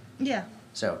transition. Yeah.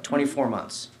 So 24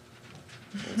 months.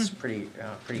 It's pretty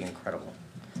incredible.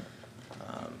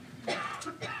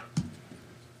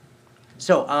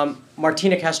 So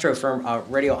Martina Castro from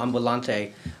Radio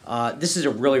Ambulante, this is a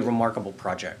really remarkable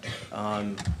project,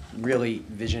 really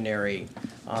visionary,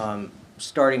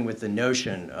 starting with the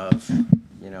notion of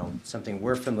something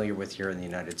we're familiar with here in the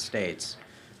United States,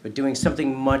 but doing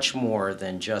something much more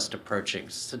than just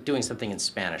doing something in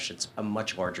Spanish. It's a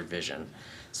much larger vision.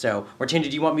 So, Martina,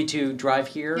 do you want me to drive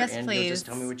here? Yes, and please. You'll just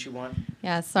tell me what you want?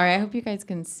 Yeah, sorry. I hope you guys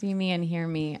can see me and hear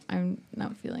me. I'm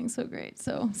not feeling so great,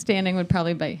 so standing would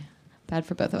probably be bad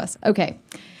for both of us. Okay.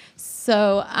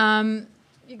 So,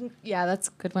 that's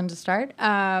a good one to start.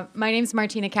 My name's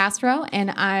Martina Castro,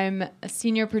 and I'm a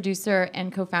senior producer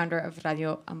and co-founder of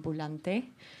Radio Ambulante,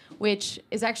 which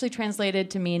is actually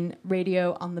translated to mean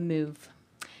radio on the move.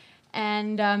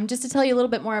 And just to tell you a little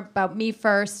bit more about me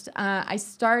first, I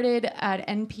started at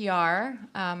NPR,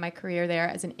 my career there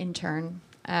as an intern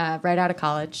right out of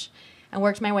college, and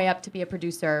worked my way up to be a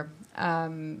producer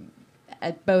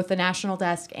at both the national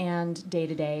desk and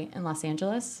day-to-day in Los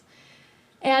Angeles.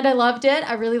 And I loved it.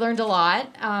 I really learned a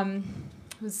lot.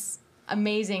 It was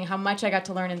amazing how much I got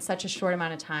to learn in such a short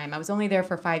amount of time. I was only there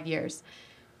for 5 years.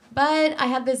 But I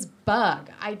had this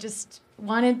bug. I just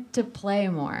wanted to play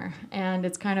more. And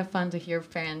it's kind of fun to hear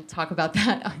Fran talk about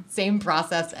that same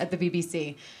process at the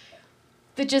BBC.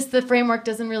 The framework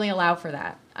doesn't really allow for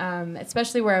that,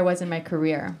 especially where I was in my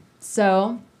career.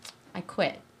 So I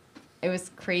quit. It was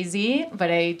crazy,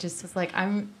 but I just was like,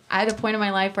 I'm at a point in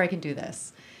my life where I can do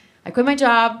this. I quit my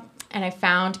job, and I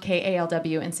found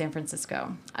KALW in San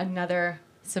Francisco. Another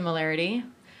similarity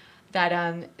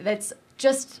that's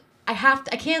just, I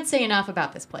can't say enough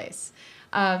about this place.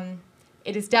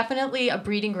 It is definitely a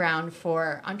breeding ground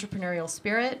for entrepreneurial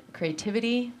spirit,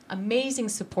 creativity, amazing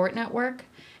support network,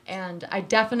 and I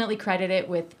definitely credit it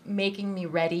with making me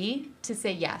ready to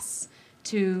say yes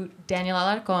to Daniel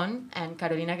Alarcón and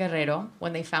Carolina Guerrero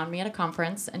when they found me at a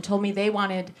conference and told me they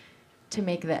wanted to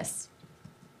make this.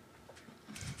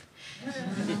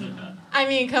 I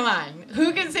mean, come on.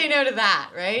 Who can say no to that,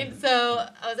 right? So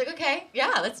I was like, okay,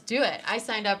 yeah, let's do it. I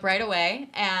signed up right away,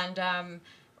 and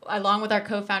along with our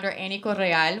co-founder, Annie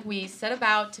Correal, we set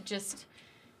about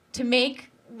to make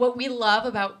what we love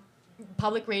about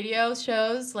public radio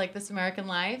shows like This American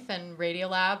Life and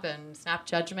Radiolab and Snap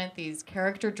Judgment, these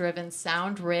character-driven,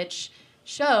 sound-rich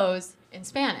shows in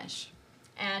Spanish.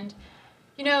 And,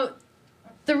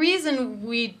 the reason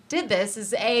we did this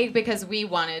is, A, because we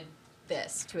wanted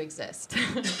this to exist.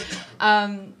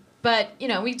 But,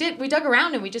 we dug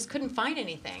around and we just couldn't find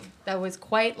anything that was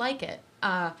quite like it.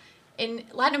 In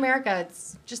Latin America,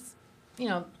 it's just,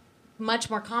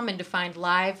 much more common to find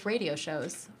live radio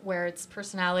shows where it's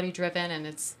personality driven and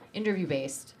it's interview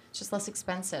based. It's just less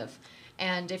expensive.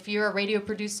 And if you're a radio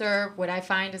producer, what I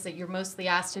find is that you're mostly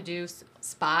asked to do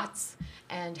spots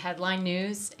and headline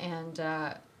news, and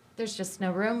there's just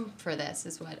no room for this,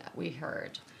 is what we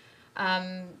heard.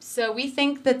 So we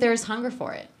think that there's hunger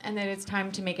for it, and that it's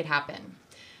time to make it happen.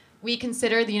 We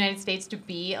consider the United States to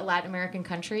be a Latin American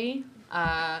country.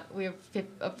 We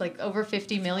have like over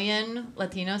 50 million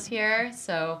Latinos here,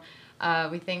 so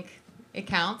we think it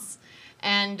counts.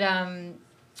 And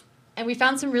we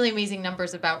found some really amazing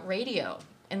numbers about radio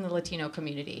in the Latino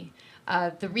community.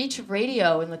 The reach of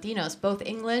radio in Latinos, both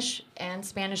English and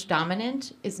Spanish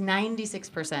dominant, is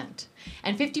 96%.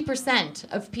 And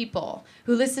 50% of people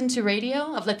who listen to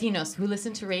radio, of Latinos who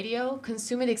listen to radio,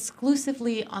 consume it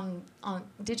exclusively on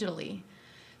digitally.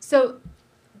 So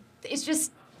it's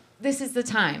just, this is the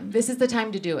time. This is the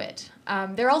time to do it.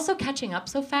 They're also catching up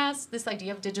so fast. This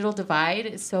idea of digital divide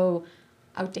is so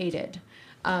outdated.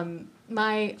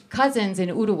 My cousins in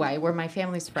Uruguay, where my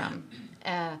family's from,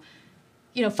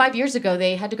 5 years ago,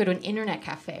 they had to go to an internet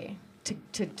cafe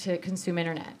to consume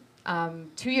internet.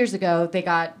 2 years ago, they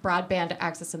got broadband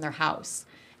access in their house.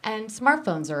 And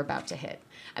smartphones are about to hit.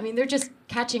 I mean, they're just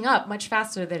catching up much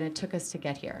faster than it took us to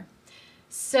get here.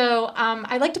 So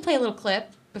I'd like to play a little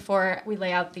clip before we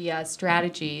lay out the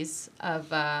strategies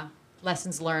of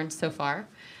lessons learned so far.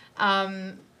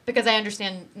 Because I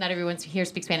understand not everyone here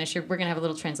speaks Spanish. We're going to have a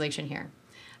little translation here.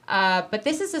 But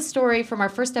this is a story from our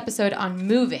first episode on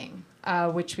moving,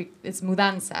 it's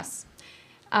Mudanzas.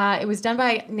 It was done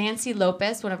by Nancy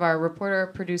Lopez, one of our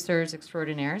reporter-producers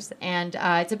extraordinaires. And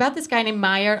it's about this guy named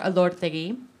Mayer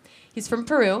Alortegui. He's from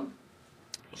Peru.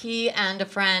 He and a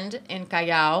friend in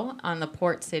Callao, on the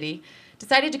port city,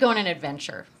 decided to go on an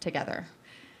adventure together.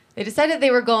 They decided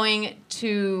they were going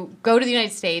to go to the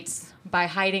United States by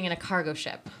hiding in a cargo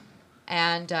ship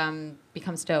and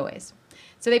become stowaways.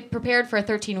 So they prepared for a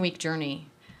 13-week journey,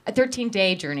 a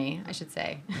 13-day journey, I should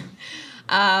say,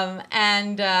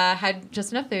 and had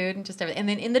just enough food and just everything. And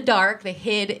then in the dark, they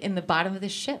hid in the bottom of the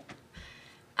ship.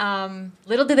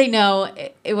 Little did they know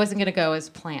it wasn't going to go as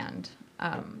planned.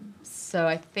 So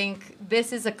I think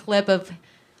this is a clip of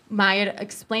Maya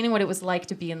explaining what it was like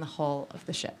to be in the hull of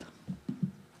the ship.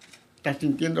 Estás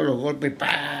sintiendo los golpes,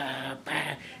 pa,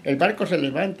 pa. El barco se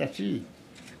levanta así.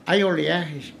 Hay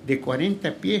oleajes de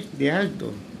 40 pies de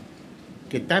alto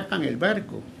que tapan el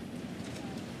barco.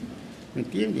 ¿Me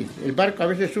entiendes? El barco a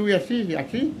veces sube así,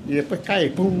 así, y después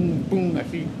cae, pum, pum,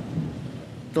 así.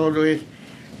 Todo es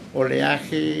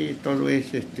oleaje, todo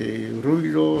es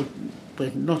ruido,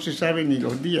 pues no se sabe ni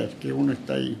los días que uno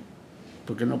está ahí,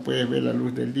 porque no puedes ver la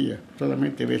luz del día,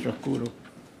 solamente ves oscuro.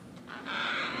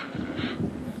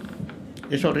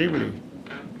 Es horrible,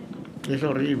 es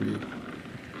horrible.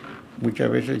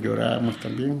 Muchas veces llorábamos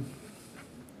también.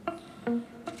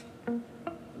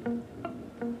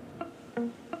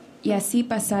 Y así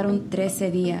pasaron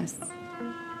 13 días.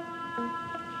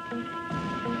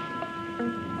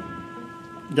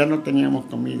 Ya no teníamos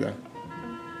comida.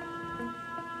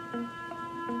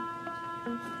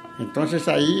 Entonces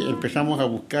ahí empezamos a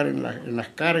buscar en las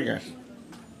cargas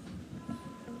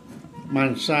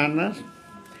manzanas,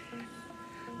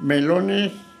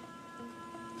 melones,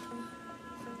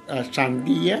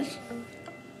 sandías.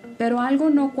 Pero algo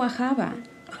no cuajaba.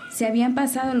 Si habían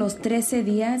pasado los 13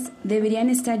 días, deberían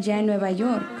estar ya en Nueva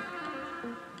York.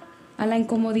 A la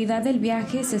incomodidad del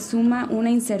viaje se suma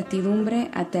una incertidumbre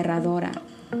aterradora.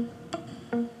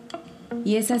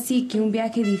 Y es así que un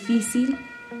viaje difícil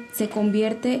se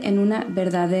convierte en una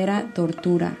verdadera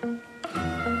tortura.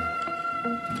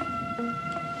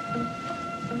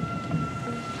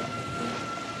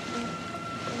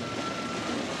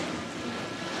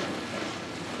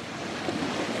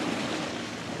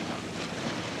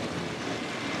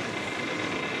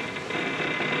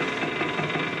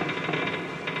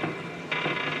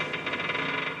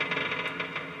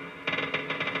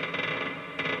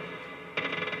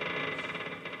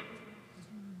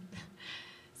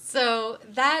 So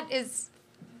that is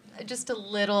just a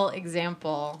little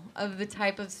example of the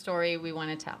type of story we want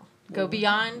to tell. Go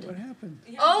beyond. What happened?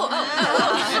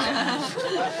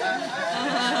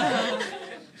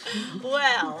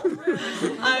 Well,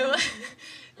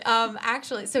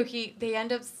 actually, so they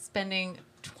end up spending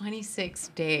 26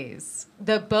 days.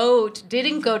 The boat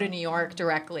didn't go to New York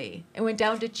directly. It went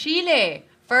down to Chile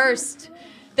first,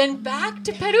 then back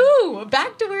to Peru,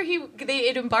 back to where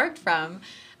it embarked from,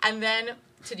 and then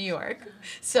to New York.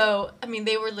 So, I mean,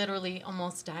 they were literally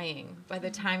almost dying by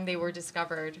the time they were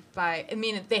discovered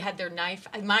they had their knife.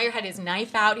 Meyer had his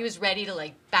knife out. He was ready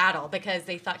to battle because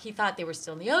he thought they were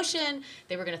still in the ocean.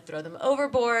 They were going to throw them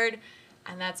overboard.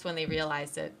 And that's when they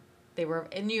realized that they were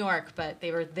in New York, but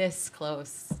they were this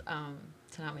close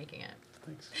to not making it.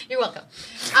 Thanks. You're welcome.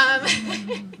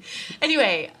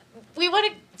 Anyway, we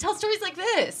want to tell stories like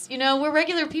this. You know, we're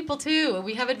regular people too.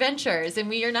 We have adventures, and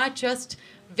we are not just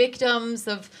victims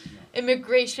of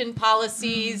immigration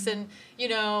policies and, you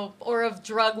know, or of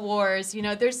drug wars. You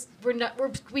know,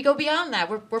 we go beyond that.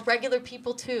 We're regular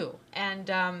people too.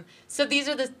 And so these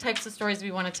are the types of stories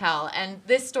we want to tell. And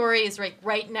this story is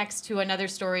right next to another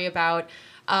story about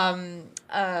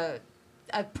the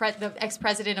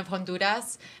ex-president of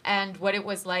Honduras and what it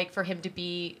was like for him to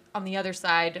be on the other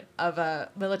side of a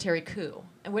military coup,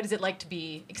 and what is it like to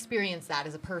experience that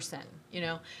as a person, you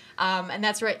know? And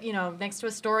that's right, you know, next to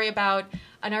a story about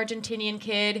an Argentinian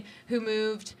kid who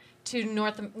moved to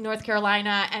North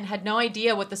Carolina and had no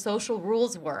idea what the social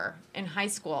rules were in high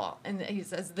school, and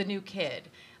he's as the new kid,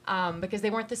 because they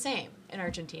weren't the same in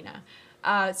Argentina.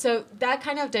 So that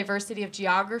kind of diversity of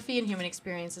geography and human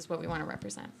experience is what we want to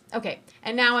represent. Okay,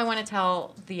 and now I want to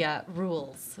tell the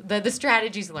rules, the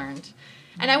strategies learned.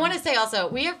 And I want to say also,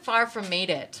 we are far from made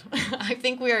it. I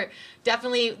think we're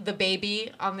definitely the baby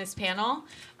on this panel.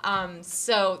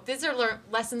 So these are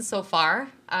lessons so far.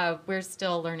 We're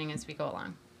still learning as we go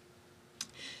along.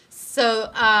 So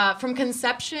from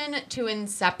conception to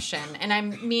inception, and I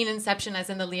mean inception as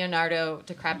in the Leonardo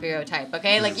DiCaprio type,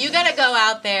 okay? Like, you got to go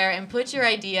out there and put your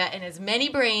idea in as many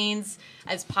brains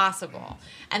as possible.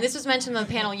 And this was mentioned on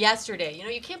the panel yesterday. You know,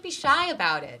 you can't be shy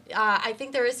about it. I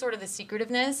think there is sort of the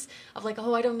secretiveness of like,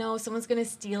 oh, I don't know, someone's going to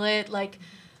steal it. Like,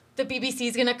 the BBC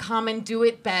is going to come and do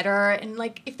it better. And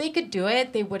like, if they could do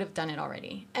it, they would have done it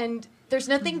already. And there's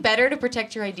nothing better to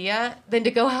protect your idea than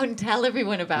to go out and tell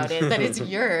everyone about it, that it's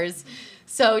yours.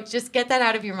 So just get that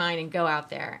out of your mind and go out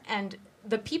there. And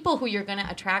the people who you're going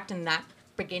to attract in that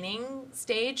beginning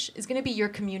stage is going to be your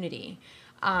community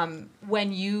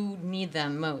when you need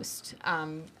them most.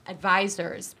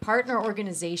 Advisors, partner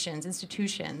organizations,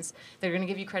 institutions that are going to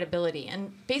give you credibility.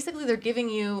 And basically they're giving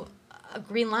you a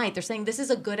green light. They're saying, this is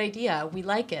a good idea. We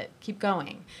like it. Keep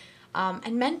going.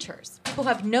 And mentors, people who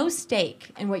have no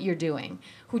stake in what you're doing,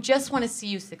 who just want to see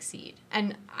you succeed.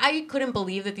 And I couldn't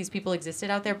believe that these people existed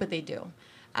out there, but they do.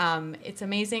 It's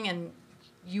amazing, and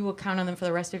you will count on them for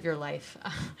the rest of your life.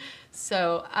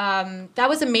 So that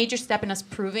was a major step in us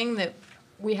proving that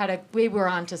we were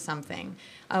onto something.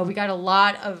 We got a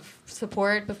lot of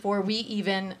support before we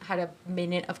even had a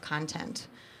minute of content.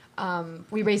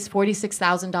 We raised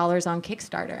 $46,000 on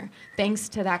Kickstarter, thanks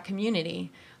to that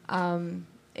community.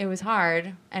 It was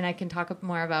hard, and I can talk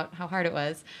more about how hard it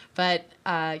was. But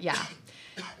yeah.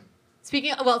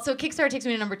 So Kickstarter takes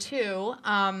me to number 2,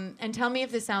 and tell me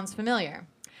if this sounds familiar.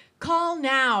 Call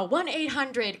now,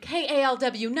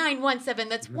 1-800-KALW-917.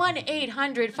 That's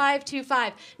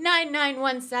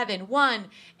 1-800-525-9917,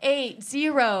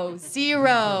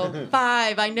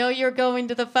 1-800-5. I know you're going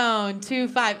to the phone,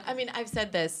 25. I mean, I've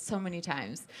said this so many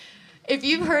times. If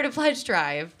you've heard of Pledge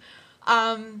Drive,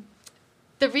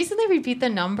 the reason they repeat the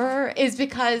number is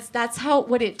because that's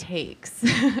what it takes.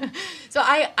 So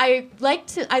I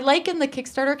liken the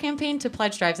Kickstarter campaign to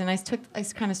pledge drives, and I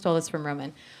kind of stole this from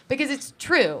Roman, because it's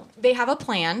true. They have a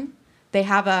plan, they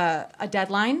have a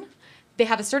deadline, they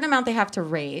have a certain amount they have to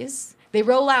raise. They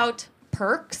roll out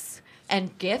perks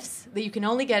and gifts that you can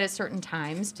only get at certain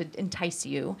times to entice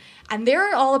you, and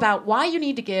they're all about why you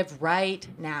need to give right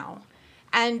now.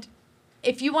 And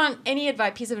if you want any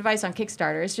piece of advice on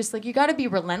Kickstarter, it's just like, you got to be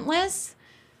relentless.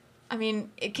 I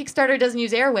mean, Kickstarter doesn't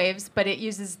use airwaves, but it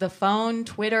uses the phone,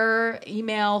 Twitter,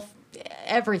 email,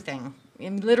 everything.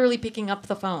 And literally picking up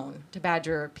the phone to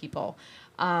badger people.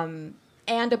 And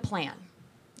a plan.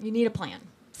 You need a plan.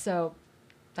 So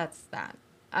that's that.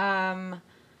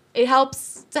 It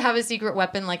helps to have a secret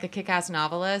weapon like a kick-ass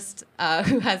novelist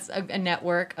who has a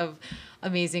network of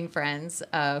amazing friends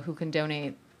who can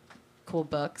donate cool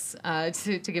books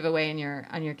to give away on your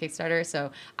Kickstarter.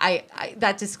 So I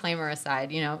that disclaimer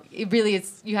aside, you know, it really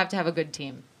is, you have to have a good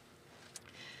team.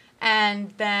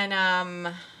 And then,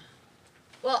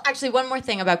 well, actually, one more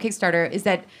thing about Kickstarter is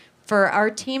that for our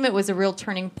team, it was a real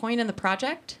turning point in the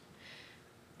project,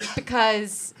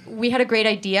 because we had a great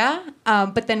idea,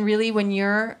 but then really when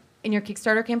you're in your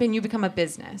Kickstarter campaign, you become a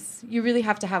business. You really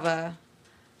have to have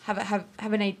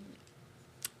an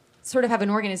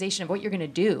organization of what you're going to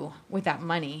do with that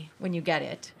money when you get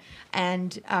it,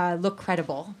 and look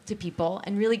credible to people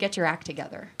and really get your act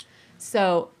together.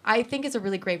 So I think it's a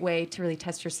really great way to really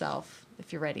test yourself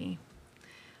if you're ready.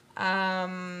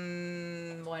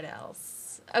 What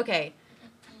else? Okay,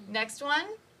 next one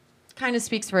kind of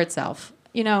speaks for itself.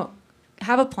 You know,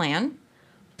 have a plan,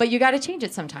 but you got to change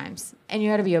it sometimes, and you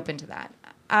got to be open to that.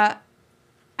 I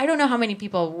don't know how many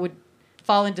people would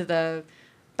fall into the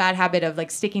bad habit of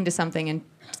like sticking to something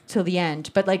till the end.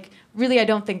 But like, really, I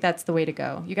don't think that's the way to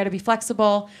go. You got to be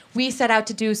flexible. We set out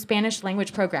to do Spanish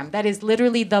language program. That is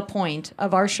literally the point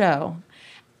of our show.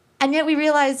 And yet we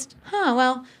realized,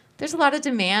 well, there's a lot of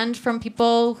demand from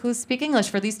people who speak English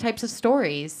for these types of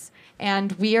stories.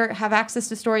 And we have access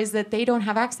to stories that they don't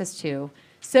have access to.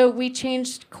 So we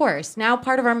changed course. Now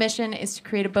part of our mission is to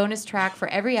create a bonus track for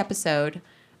every episode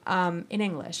in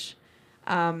English.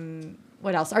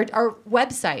 What else? Our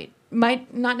website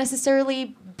might not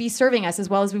necessarily be serving us as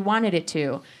well as we wanted it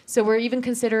to. So we're even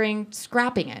considering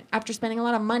scrapping it after spending a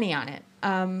lot of money on it.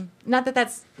 Not that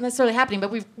that's necessarily happening,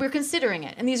 but we're considering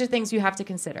it. And these are things you have to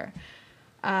consider.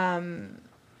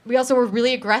 We also were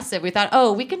really aggressive. We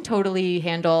thought, we can totally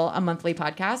handle a monthly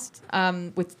podcast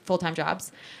with full-time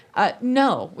jobs.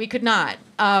 No, we could not.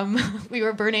 We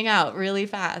were burning out really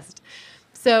fast.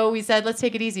 So we said, let's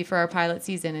take it easy for our pilot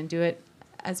season and do it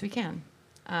as we can.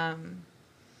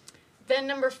 Then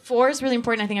number 4 is really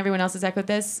important. I think everyone else has echoed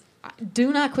this.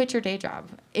 Do not quit your day job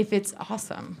if it's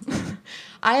awesome.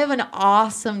 I have an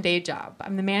awesome day job.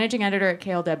 I'm the managing editor at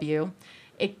KLW.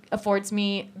 It affords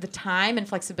me the time and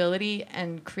flexibility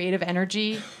and creative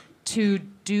energy to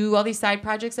do all these side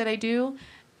projects that I do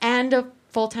and a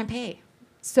full-time pay.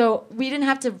 So we didn't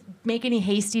have to make any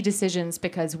hasty decisions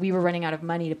because we were running out of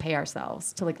money to pay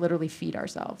ourselves, to like literally feed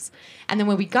ourselves. And then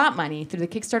when we got money through the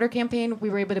Kickstarter campaign, we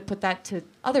were able to put that to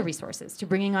other resources, to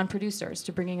bringing on producers,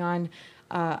 to bringing on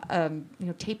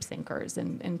tape syncers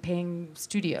and paying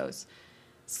studios.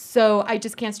 So I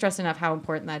just can't stress enough how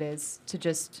important that is to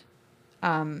just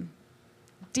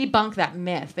debunk that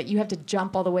myth that you have to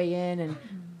jump all the way in and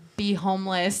be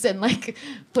homeless and like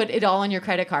put it all on your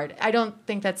credit card. I don't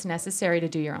think that's necessary to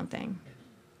do your own thing.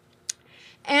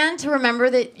 And to remember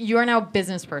that you are now a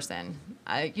business person.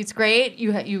 It's great.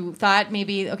 You thought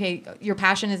maybe, okay, your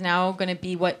passion is now going to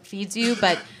be what feeds you,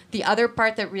 but the other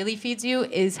part that really feeds you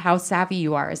is how savvy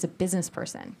you are as a business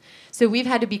person. So we've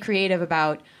had to be creative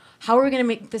about how are we going to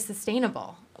make this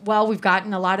sustainable? Well, we've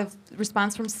gotten a lot of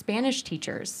response from Spanish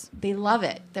teachers. They love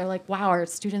it. They're like, wow, our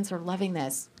students are loving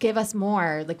this. Give us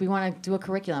more. Like, we want to do a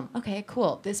curriculum. Okay,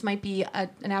 cool. This might be an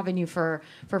avenue for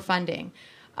funding.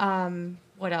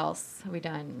 What else have we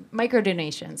done? Micro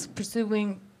donations,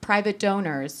 pursuing private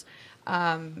donors,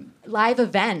 live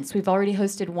events. We've already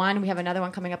hosted one. We have another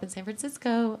one coming up in San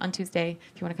Francisco on Tuesday,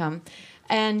 if you want to come.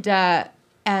 And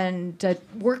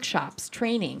workshops,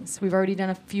 trainings. We've already done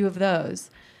a few of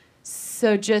those.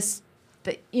 So just,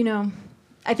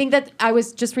 I think that I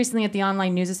was just recently at the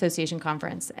Online News Association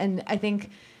conference, and I think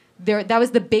that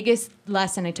was the biggest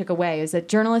lesson I took away, is that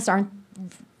journalists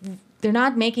they're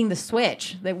not making the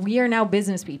switch, that we are now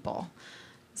business people.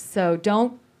 So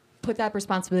don't put that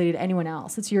responsibility to anyone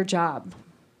else. It's your job.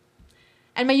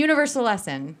 And my universal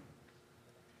lesson,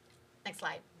 next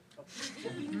slide,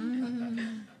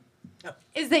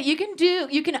 is that you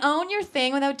can own your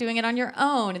thing without doing it on your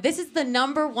own. This is the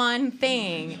number one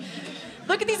thing.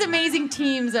 Look at these amazing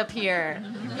teams up here.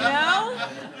 You know?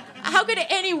 How could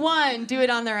anyone do it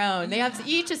on their own? They have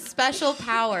each a special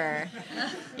power,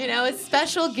 a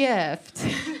special gift.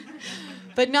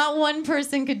 But not one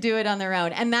person could do it on their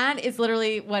own. And that is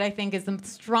literally what I think is the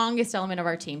strongest element of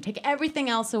our team. Take everything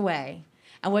else away.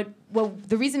 And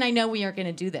the reason I know we are going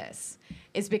to do this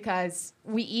is because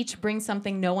we each bring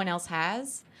something no one else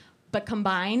has, but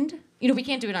combined, we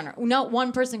can't do it on our own. Not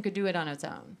one person could do it on its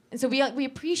own. And so we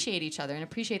appreciate each other and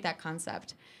appreciate that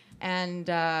concept. And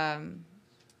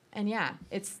yeah,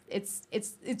 it's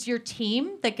your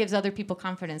team that gives other people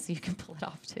confidence so you can pull it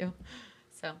off too.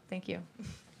 So thank you.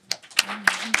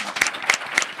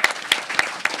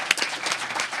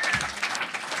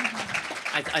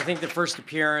 I think the first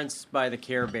appearance by the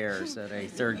Care Bears at a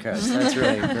Third Coast. That's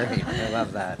really great. I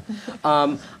love that.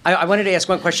 I wanted to ask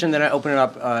one question, then I open it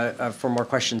up for more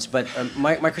questions. But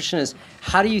my question is,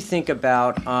 how do you think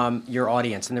about your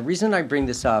audience? And the reason I bring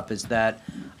this up is that,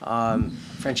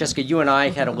 Francesca, you and I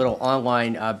had a little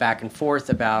online back and forth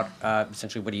about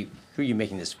essentially who are you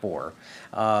making this for?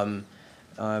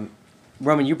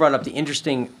 Roman, you brought up the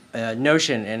interesting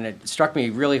notion, and it struck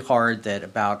me really hard that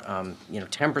about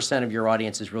 10% of your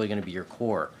audience is really going to be your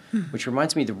core, which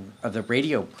reminds me of the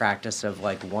radio practice of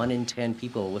like 1 in 10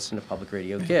 people who listen to public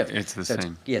radio give. It's the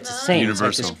same. It's the same. Universal.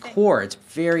 It's like this core. It's a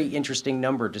very interesting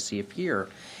number to see appear.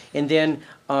 And then,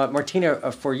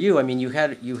 Martina, for you, I mean, you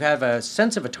have a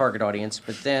sense of a target audience,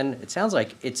 but then it sounds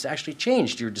like it's actually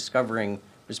changed. You're discovering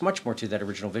there's much more to that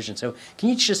original vision. So can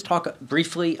you just talk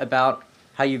briefly about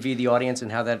how you view the audience and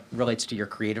how that relates to your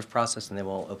creative process, and then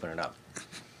we'll open it up.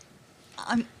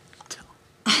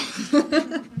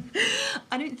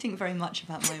 I don't think very much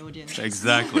about my audience.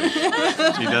 Exactly.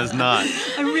 She does not.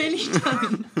 I really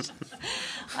don't.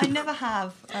 I never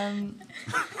have.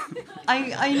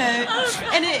 I know,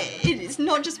 and it's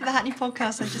not just for the Hackney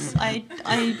podcast.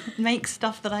 I make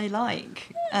stuff that I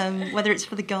like, whether it's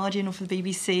for the Guardian or for the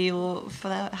BBC or for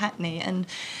the Hackney, and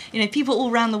people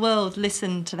all around the world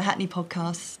listen to the Hackney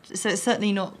podcast. So it's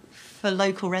certainly not for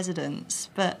local residents,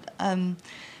 but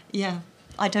yeah,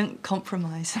 I don't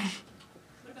compromise.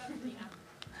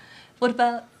 What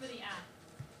about?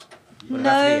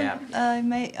 No, I'll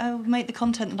make the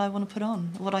content that I want to put on,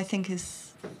 what I think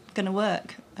is going to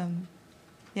work.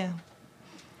 Yeah.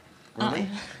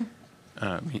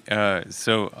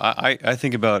 So I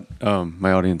think about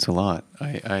my audience a lot.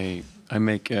 I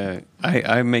make an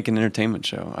entertainment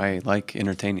show. I like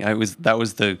entertaining. That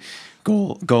was the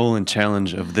goal and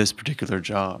challenge of this particular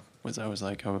job. I was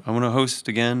like, I want to host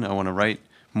again. I want to write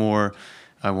more.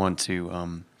 I want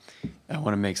to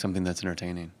make something that's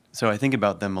entertaining. So I think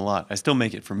about them a lot. I still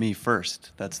make it for me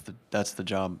first. That's the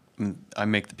job. I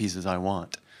make the pieces I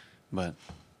want, but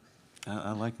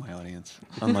I like my audience.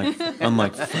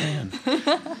 Unlike Fran.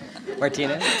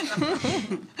 Martina?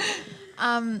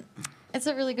 It's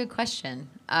a really good question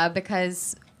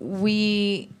because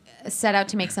we set out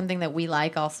to make something that we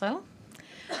like also.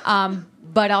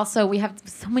 But also we have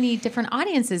so many different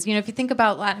audiences. If you think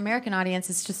about Latin American audience,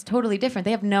 it's just totally different.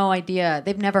 They have no idea.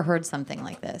 They've never heard something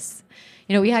like this.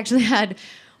 We actually had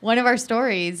one of our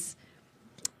stories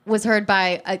was heard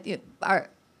by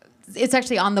it's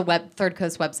actually on the Third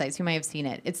Coast websites. You may have seen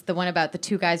it. It's the one about the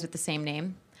two guys with the same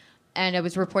name. And it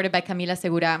was reported by Camila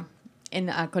Segura in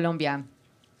Colombia.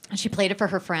 She played it for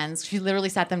her friends. She literally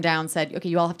sat them down and said, okay,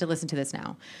 you all have to listen to this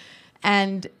now.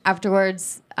 And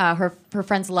afterwards, her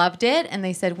friends loved it, and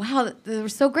they said, wow, they were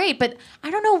so great. But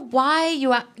I don't know why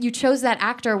you chose that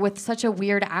actor with such a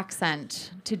weird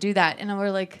accent to do that. And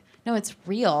we're like, no, it's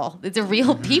real. It's a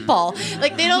real people.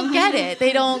 Like, they don't get it.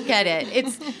 They don't get it.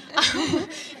 It's,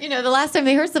 the last time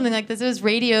they heard something like this, it was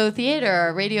radio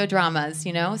theater, radio dramas,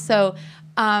 So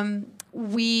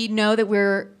we know that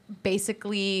we're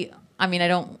basically, I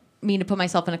don't mean to put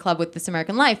myself in a club with This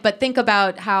American Life, but think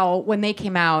about how when they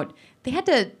came out, they had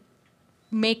to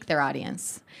make their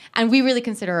audience. And we really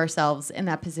consider ourselves in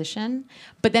that position.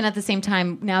 But then at the same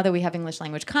time, now that we have English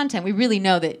language content, we really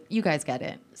know that you guys get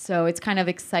it. So it's kind of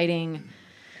exciting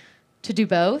to do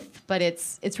both, but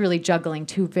it's really juggling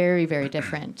two very, very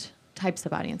different types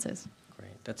of audiences.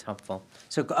 Great, that's helpful.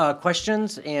 So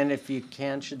questions, and if you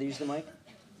can, should they use the mic?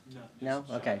 No?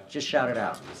 Okay, just shout it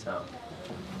out. So.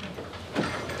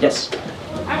 Yes.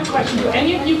 I have a question. Do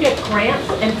any of you get grants?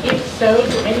 And if so,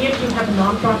 do any of you have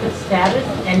nonprofit status?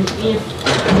 And if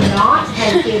not,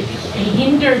 has it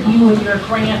hindered you in your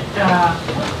grant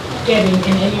getting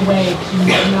in any way to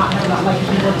not have that, like if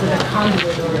you work with a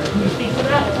conduit, or can you speak to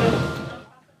that?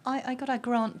 I got a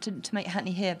grant to make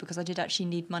Hackney here because I did actually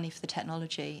need money for the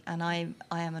technology, and I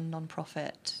am a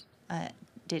non-profit.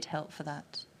 Did help for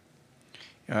that.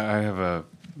 I have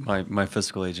my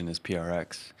fiscal agent is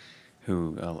PRX,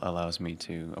 who allows me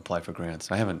to apply for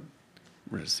grants. I haven't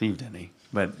received any,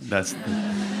 but that's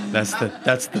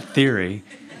the theory.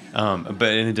 But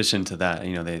in addition to that,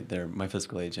 they're my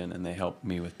fiscal agent, and they help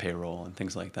me with payroll and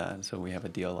things like that. So we have a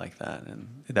deal like that,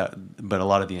 but a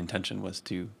lot of the intention was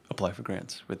to apply for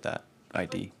grants with that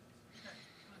ID.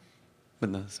 But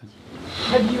no.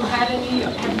 Have you run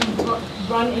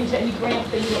into any grants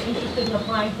that you were interested in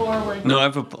applying for? No,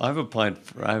 I've applied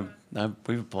for.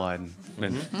 We've applied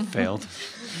and failed.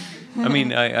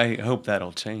 I hope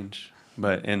that'll change.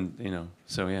 But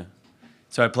so yeah.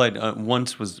 So I applied. One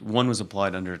was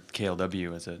applied under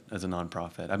KLW as a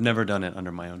nonprofit. I've never done it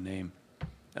under my own name.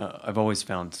 I've always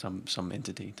found some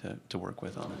entity to work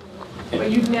with on it.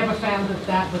 But you've never found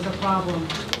that was a problem,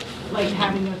 like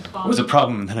having a sponsor? It was a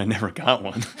problem, and then I never got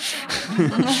one.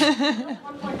 At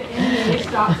one point, the NEA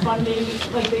stopped funding,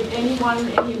 any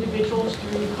individuals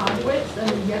through conduits.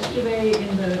 And yesterday,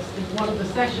 in one of the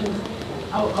sessions,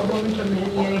 a woman from the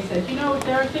NEA said,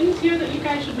 there are things here that you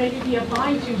guys should maybe be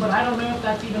applying to, but I don't know if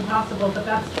that's even possible. But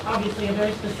that's obviously a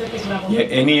very specific level.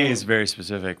 Yeah, NEA is very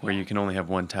specific, where you can only have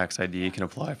one tax ID, you can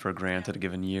apply for a grant at a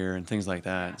given year, and things like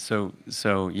that. So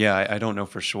yeah, I don't know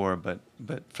for sure, but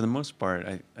for the most part,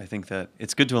 I think that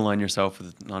it's good to align yourself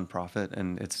with a nonprofit,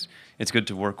 and it's good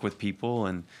to work with people,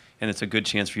 and it's a good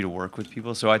chance for you to work with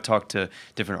people. So I talk to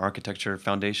different architecture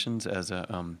foundations as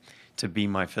to be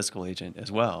my fiscal agent as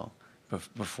well.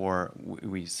 Before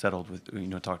we settled with,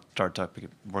 worked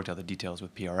out the details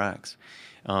with PRX.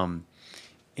 So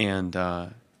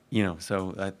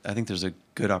I think there's a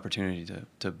good opportunity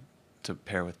to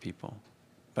pair with people.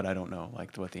 but I don't know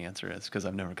like what the answer is because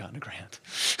I've never gotten a grant.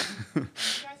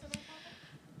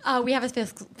 We have a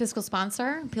fiscal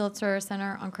sponsor, Pulitzer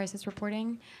Center on Crisis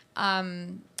Reporting,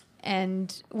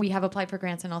 and we have applied for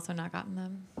grants and also not gotten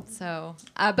them. So,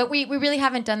 but we really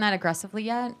haven't done that aggressively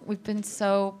yet. We've been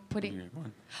so putting.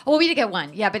 Well, we did get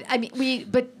one, yeah, but I mean,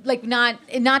 but like not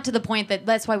to the point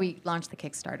that's why we launched the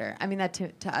Kickstarter. I mean, that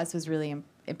to us was really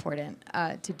important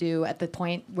to do at the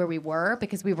point where we were,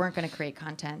 because we weren't going to create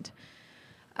content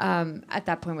at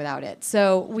that point without it.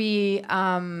 So we.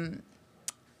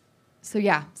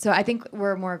 So I think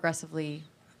we're more aggressively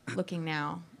looking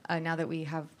now that we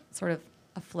have sort of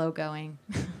a flow going.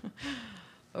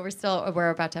 But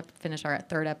we're about to finish our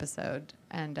 3rd episode,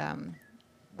 and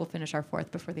we'll finish our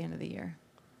 4th before the end of the year.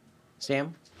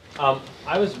 Sam?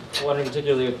 I was wondering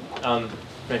particularly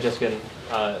Francesca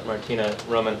and Martina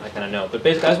Roman, I kind of know, but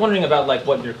basically I was wondering about like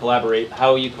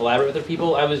how you collaborate with other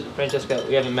people. Francesca,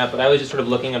 we haven't met, but I was just sort of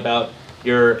looking about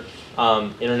your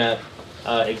internet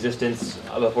existence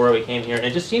before we came here, and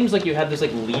it just seems like you have this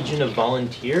like legion of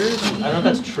volunteers. I don't know if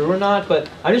that's true or not, but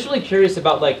I'm just really curious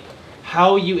about like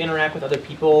how you interact with other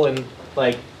people and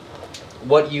like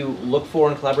what you look for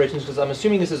in collaborations, because I'm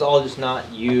assuming this is all just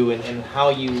not you, and how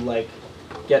you like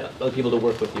get other people to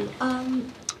work with you.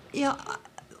 Yeah,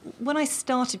 when I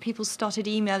started, people started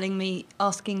emailing me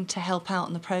asking to help out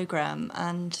in the program,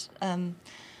 and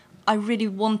I really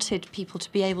wanted people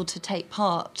to be able to take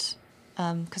part.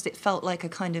 Because it felt like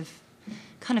kind of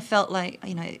felt like,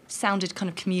 it sounded kind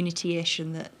of community-ish,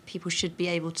 and that people should be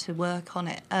able to work on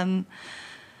it.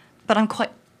 But I'm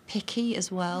quite picky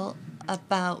as well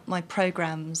about my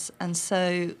programs, and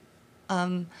so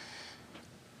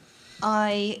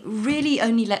I really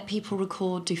only let people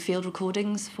do field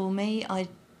recordings for me. I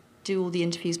do all the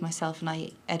interviews myself, and I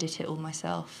edit it all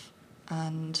myself,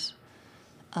 and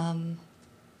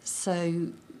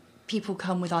so people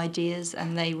come with ideas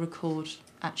and they record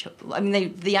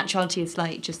the actuality is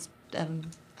like just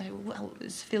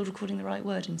is field recording the right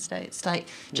word in States? It's like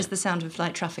just the sound of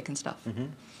like traffic and stuff. Mm-hmm.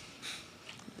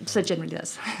 So generally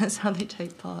that's how they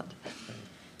take part.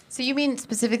 So you mean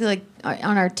specifically like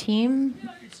on our team?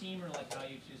 Yeah, your team, or like how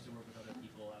you choose to work with other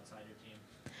people outside your team.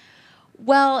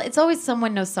 Well, it's always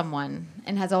someone knows someone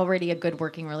and has already a good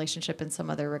working relationship in some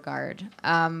other regard.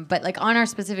 But like on our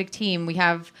specific team,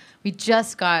 we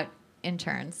just got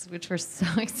interns, which we're so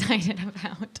excited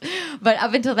about. But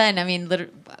up until then, I mean,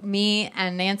 me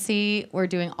and Nancy were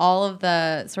doing all of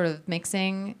the sort of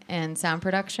mixing and sound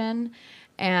production.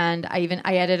 And I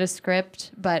edit a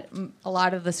script, but a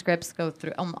lot of the scripts go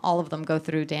through, all of them go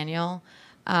through Daniel.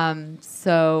 And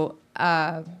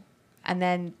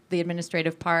then the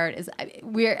administrative part is,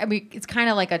 it's kind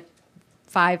of like a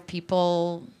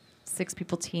 6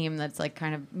 people team that's like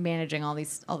kind of managing all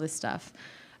this stuff.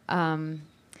 And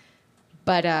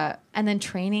then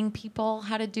training people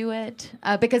how to do it,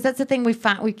 because that's the thing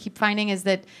we keep finding is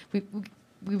that we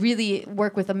really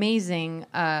work with amazing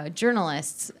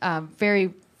journalists,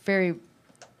 very, very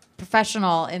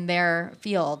professional in their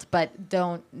field, but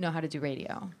don't know how to do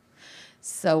radio.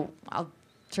 So I'll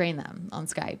train them on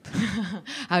Skype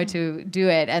how to do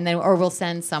it, and then or we'll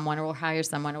send someone, or we'll hire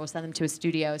someone, or we'll send them to a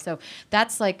studio. So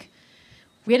that's like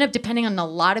we end up depending on a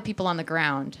lot of people on the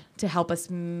ground to help us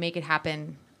make it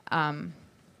happen.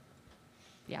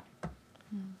 Yeah.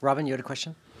 Robin, you had a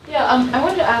question? Yeah, I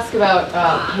wanted to ask about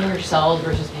paying yourselves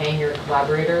versus paying your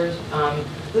collaborators.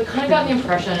 We kind of got the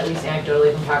impression, at least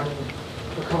anecdotally from talking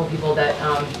to a couple people, that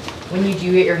when you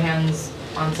do get your hands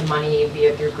on some money, be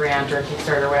it through grant or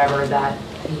Kickstarter or whatever, that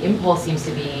the impulse seems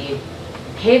to be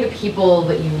pay the people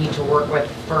that you need to work with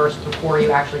first before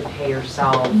you actually pay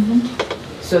yourself,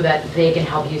 so that they can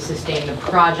help you sustain the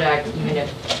project, even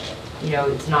if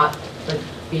it's not like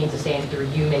being sustained through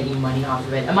you making money off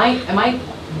of it. Am I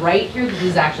right here that this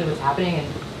is actually what's happening?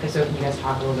 And so can you guys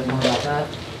talk a little bit more about that?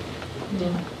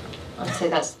 Yeah, I'd say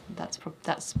that's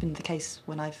been the case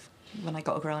when I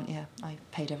got a grant. Yeah, I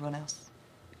paid everyone else.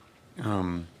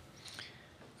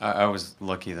 I was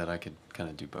lucky that I could kind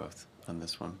of do both on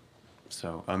this one.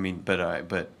 So I mean,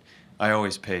 but I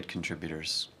always paid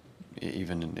contributors,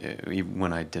 even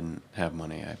when I didn't have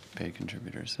money. I paid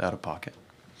contributors out of pocket,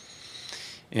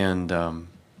 and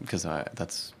because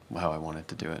that's how I wanted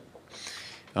to do it.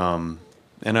 And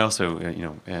I also,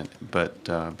 but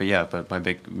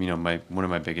one of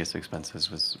my biggest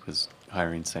expenses was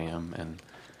hiring Sam, and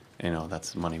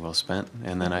that's money well spent.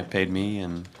 And then I paid me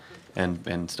and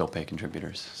still pay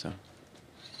contributors. So,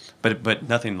 but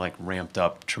nothing like ramped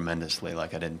up tremendously.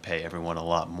 Like I didn't pay everyone a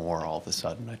lot more all of a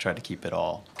sudden. I tried to keep it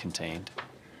all contained.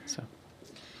 So.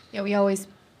 Yeah, we always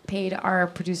paid our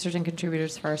producers and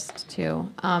contributors first too.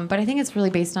 But I think it's really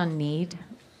based on need.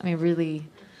 I mean, really,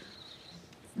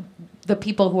 the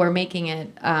people who are making it,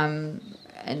 and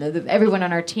everyone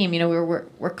on our team, you know,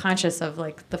 we're conscious of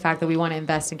like the fact that we want to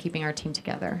invest in keeping our team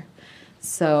together.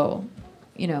 So,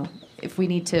 you know, if we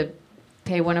need to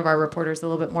pay one of our reporters a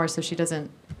little bit more so she doesn't,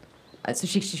 so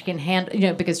she can handle, you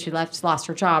know, because she lost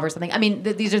her job or something. I mean,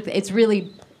 it's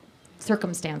really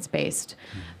circumstance based,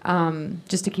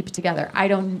 just to keep it together. I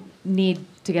don't need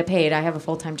to get paid. I have a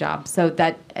full-time job, so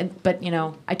that. But you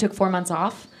know, I took 4 months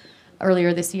off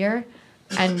earlier this year,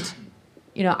 and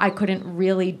you know, I couldn't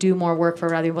really do more work for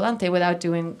Radio Volante without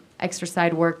doing extra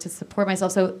side work to support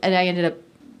myself. So, and I ended up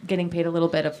getting paid a little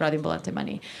bit of Radio Volante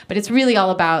money. But it's really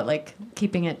all about like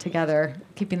keeping it together,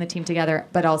 keeping the team together,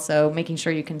 but also making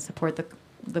sure you can support the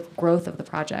growth of the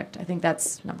project. I think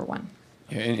that's number one.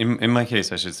 Yeah, in my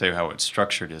case, I should say how it's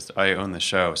structured is I own the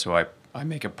show, so I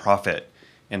make a profit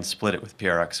and split it with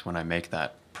PRX when I make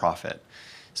that profit.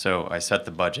 So I set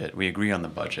the budget. We agree on the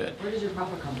budget. Where does your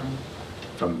profit come from?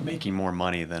 From making more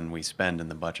money than we spend in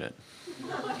the budget.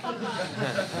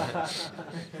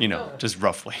 You know, just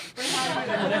roughly.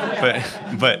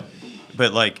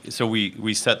 But like, so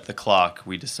we set the clock.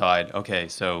 We decide, okay,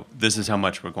 so this is how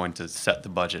much we're going to set the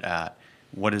budget at.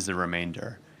 What is the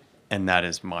remainder? And that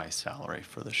is my salary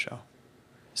for the show.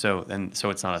 So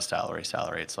it's not a salary.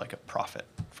 It's like a profit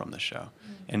from the show.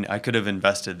 And I could have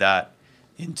invested that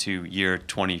into year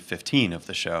 2015 of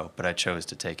the show, but I chose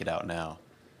to take it out now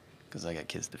because I got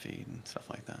kids to feed and stuff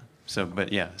like that. So,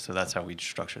 but yeah, so that's how we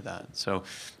structure that. So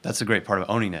that's the great part of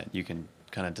owning it. You can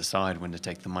kind of decide when to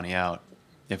take the money out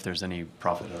if there's any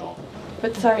profit at all.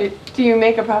 But sorry, do you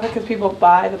make a profit because people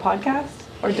buy the podcast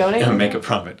or donate? Yeah, make a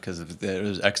profit because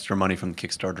there's extra money from the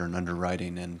Kickstarter and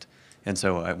underwriting, and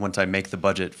so once I make the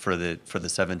budget for the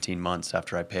 17 months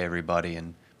after I pay everybody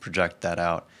and project that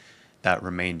out, that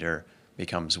remainder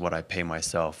becomes what I pay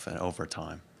myself and over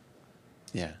time.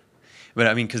 Yeah. But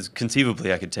I mean, because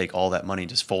conceivably I could take all that money and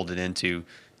just fold it into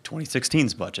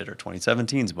 2016's budget or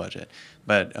 2017's budget.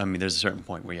 But I mean, there's a certain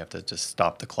point where you have to just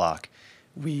stop the clock.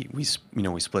 We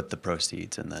split the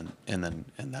proceeds and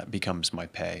that becomes my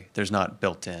pay. There's not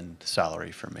built-in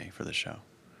salary for me for the show.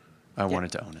 I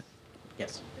wanted to own it.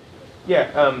 Yes.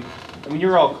 Yeah, I mean,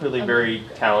 you're all clearly very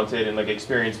talented and like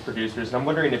experienced producers, and I'm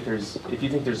wondering if you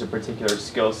think there's a particular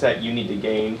skill set you need to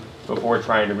gain before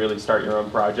trying to really start your own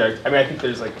project. I mean, I think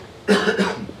there's like,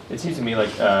 it seems to me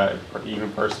like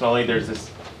even personally, there's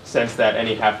this sense that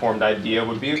any half-formed idea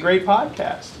would be a great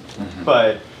podcast.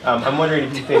 But I'm wondering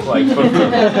if you think like,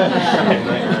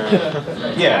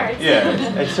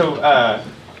 and so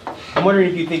I'm wondering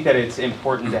if you think that it's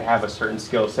important to have a certain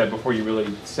skill set before you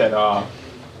really set off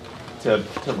to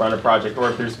run a project, or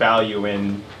if there's value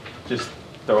in just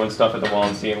throwing stuff at the wall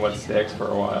and seeing what sticks for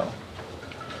a while.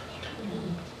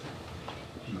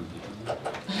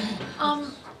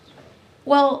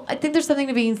 Well, I think there's something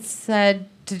to being said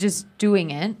to just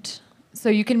doing it. So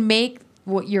you can make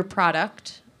your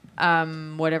product,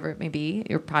 whatever it may be,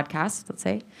 your podcast, let's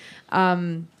say,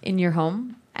 in your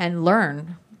home and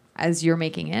learn as you're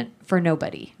making it for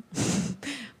nobody,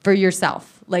 for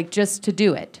yourself, like just to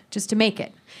do it, just to make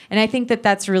it. And I think that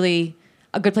that's really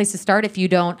a good place to start if you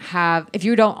don't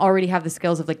already have the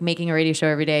skills of like making a radio show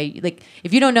every day. Like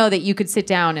if you don't know that you could sit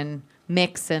down and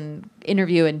mix and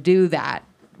interview and do that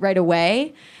right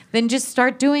away, then just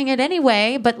start doing it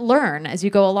anyway, but learn as you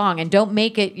go along and don't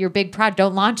make it your big project.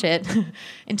 Don't launch it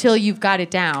until you've got it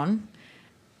down.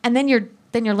 And then you're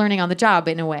learning on the job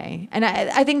in a way. And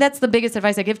I think that's the biggest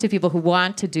advice I give to people who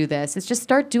want to do this is just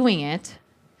start doing it.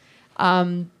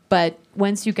 But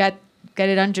once you get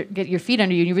your feet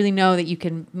under you and you really know that you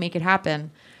can make it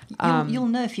happen. You'll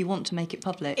know if you want to make it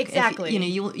public. Exactly.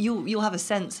 If, you'll have a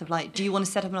sense of like, do you want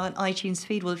to set up an iTunes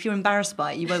feed? Well, if you're embarrassed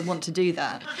by it, you won't want to do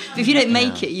that. But if you don't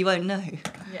make it, you won't know.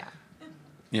 Yeah.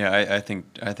 Yeah, I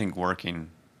think working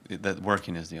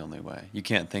is the only way. You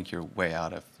can't think your way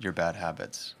out of your bad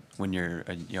habits when you're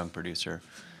a young producer.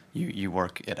 You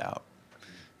work it out.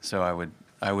 So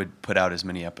I would put out as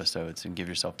many episodes and give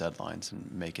yourself deadlines and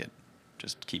make it.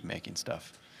 Just keep making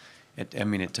stuff. It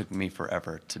took me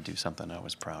forever to do something I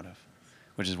was proud of,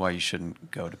 which is why you shouldn't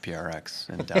go to PRX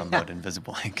and download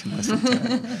Invisible Ink and listen to it.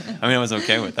 I mean, that was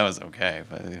okay,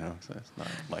 but so it's not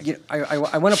like.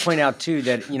 I want to point out too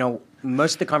that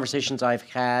most of the conversations I've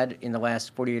had in the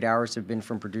last 48 hours have been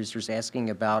from producers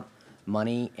asking about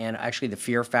money and actually the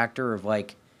fear factor of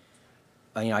like,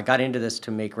 I got into this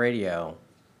to make radio.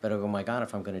 But oh my God,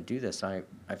 if I'm going to do this,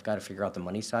 I've got to figure out the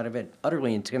money side of it.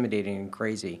 Utterly intimidating and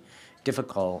crazy,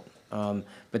 difficult.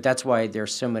 But that's why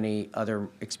there's so many other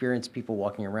experienced people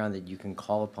walking around that you can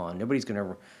call upon. Nobody's going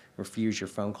to refuse your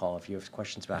phone call if you have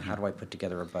questions about how do I put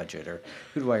together a budget, or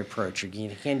who do I approach, or can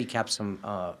you handicap some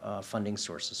funding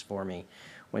sources for me.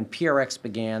 When PRX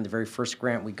began, the very first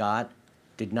grant we got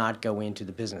did not go into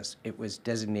the business. It was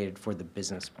designated for the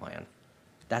business plan.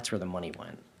 That's where the money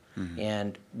went.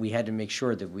 And we had to make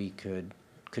sure that we could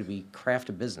we craft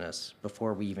a business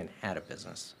before we even had a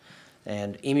business.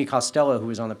 And Amy Costello, who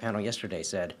was on the panel yesterday,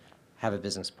 said, have a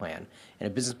business plan. And a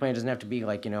business plan doesn't have to be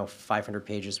like, 500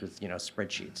 pages with,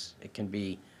 spreadsheets. It can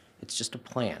be, it's just a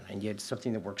plan, and yet it's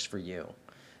something that works for you.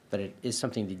 But it is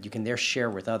something that you can there share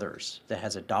with others that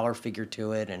has a dollar figure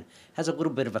to it and has a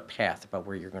little bit of a path about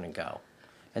where you're going to go.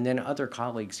 And then other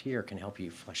colleagues here can help you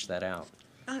flesh that out.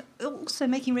 Also,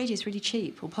 making radio is really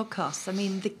cheap, or podcasts. I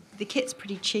mean, the kit's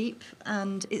pretty cheap,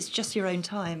 and it's just your own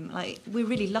time. Like, we're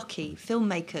really lucky.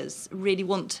 Filmmakers really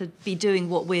want to be doing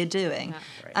what we're doing,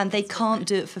 and they can't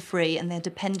do it for free, and they're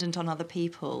dependent on other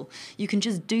people. You can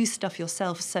just do stuff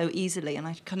yourself so easily, and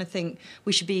I kind of think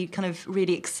we should be kind of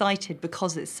really excited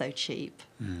because it's so cheap.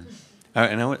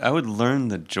 And I would learn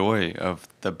the joy of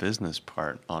the business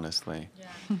part, honestly,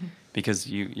 because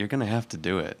you're going to have to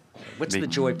do it. What's the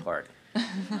joy part?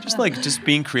 Just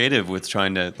being creative with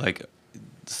trying to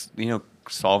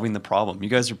solving the problem. You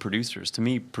guys are producers. To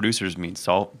me, producers mean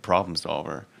problem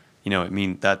solver.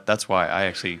 That's why I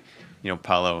actually,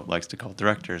 Paolo likes to call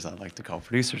directors. I like to call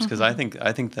producers, because I think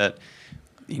that,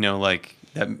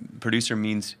 that producer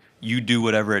means you do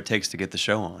whatever it takes to get the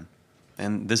show on,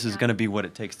 and this is going to be what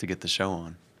it takes to get the show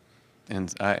on.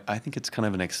 And I think it's kind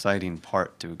of an exciting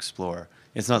part to explore.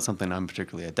 It's not something I'm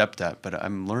particularly adept at, but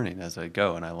I'm learning as I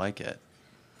go, and I like it.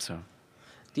 So,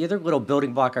 the other little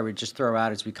building block I would just throw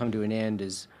out as we come to an end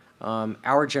is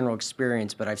our general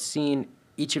experience, but I've seen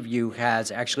each of you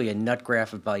has actually a nut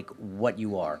graph of like what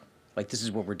you are. Like, this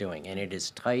is what we're doing, and it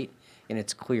is tight and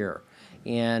it's clear.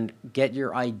 And get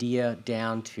your idea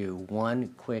down to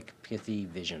one quick, pithy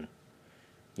vision.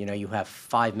 You have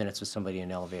 5 minutes with somebody in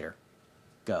an elevator.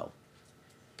 Go.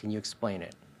 Can you explain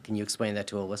it? Can you explain that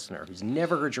to a listener who's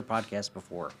never heard your podcast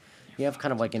before? You have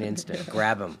kind of like an instant.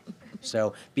 Grab them.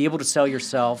 So be able to sell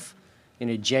yourself in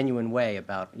a genuine way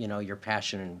about, your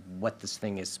passion and what this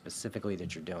thing is specifically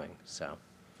that you're doing. So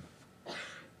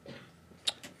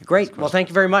great. Well, thank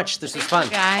you very much. This was fun.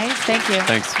 Guys, thank you.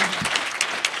 Thanks.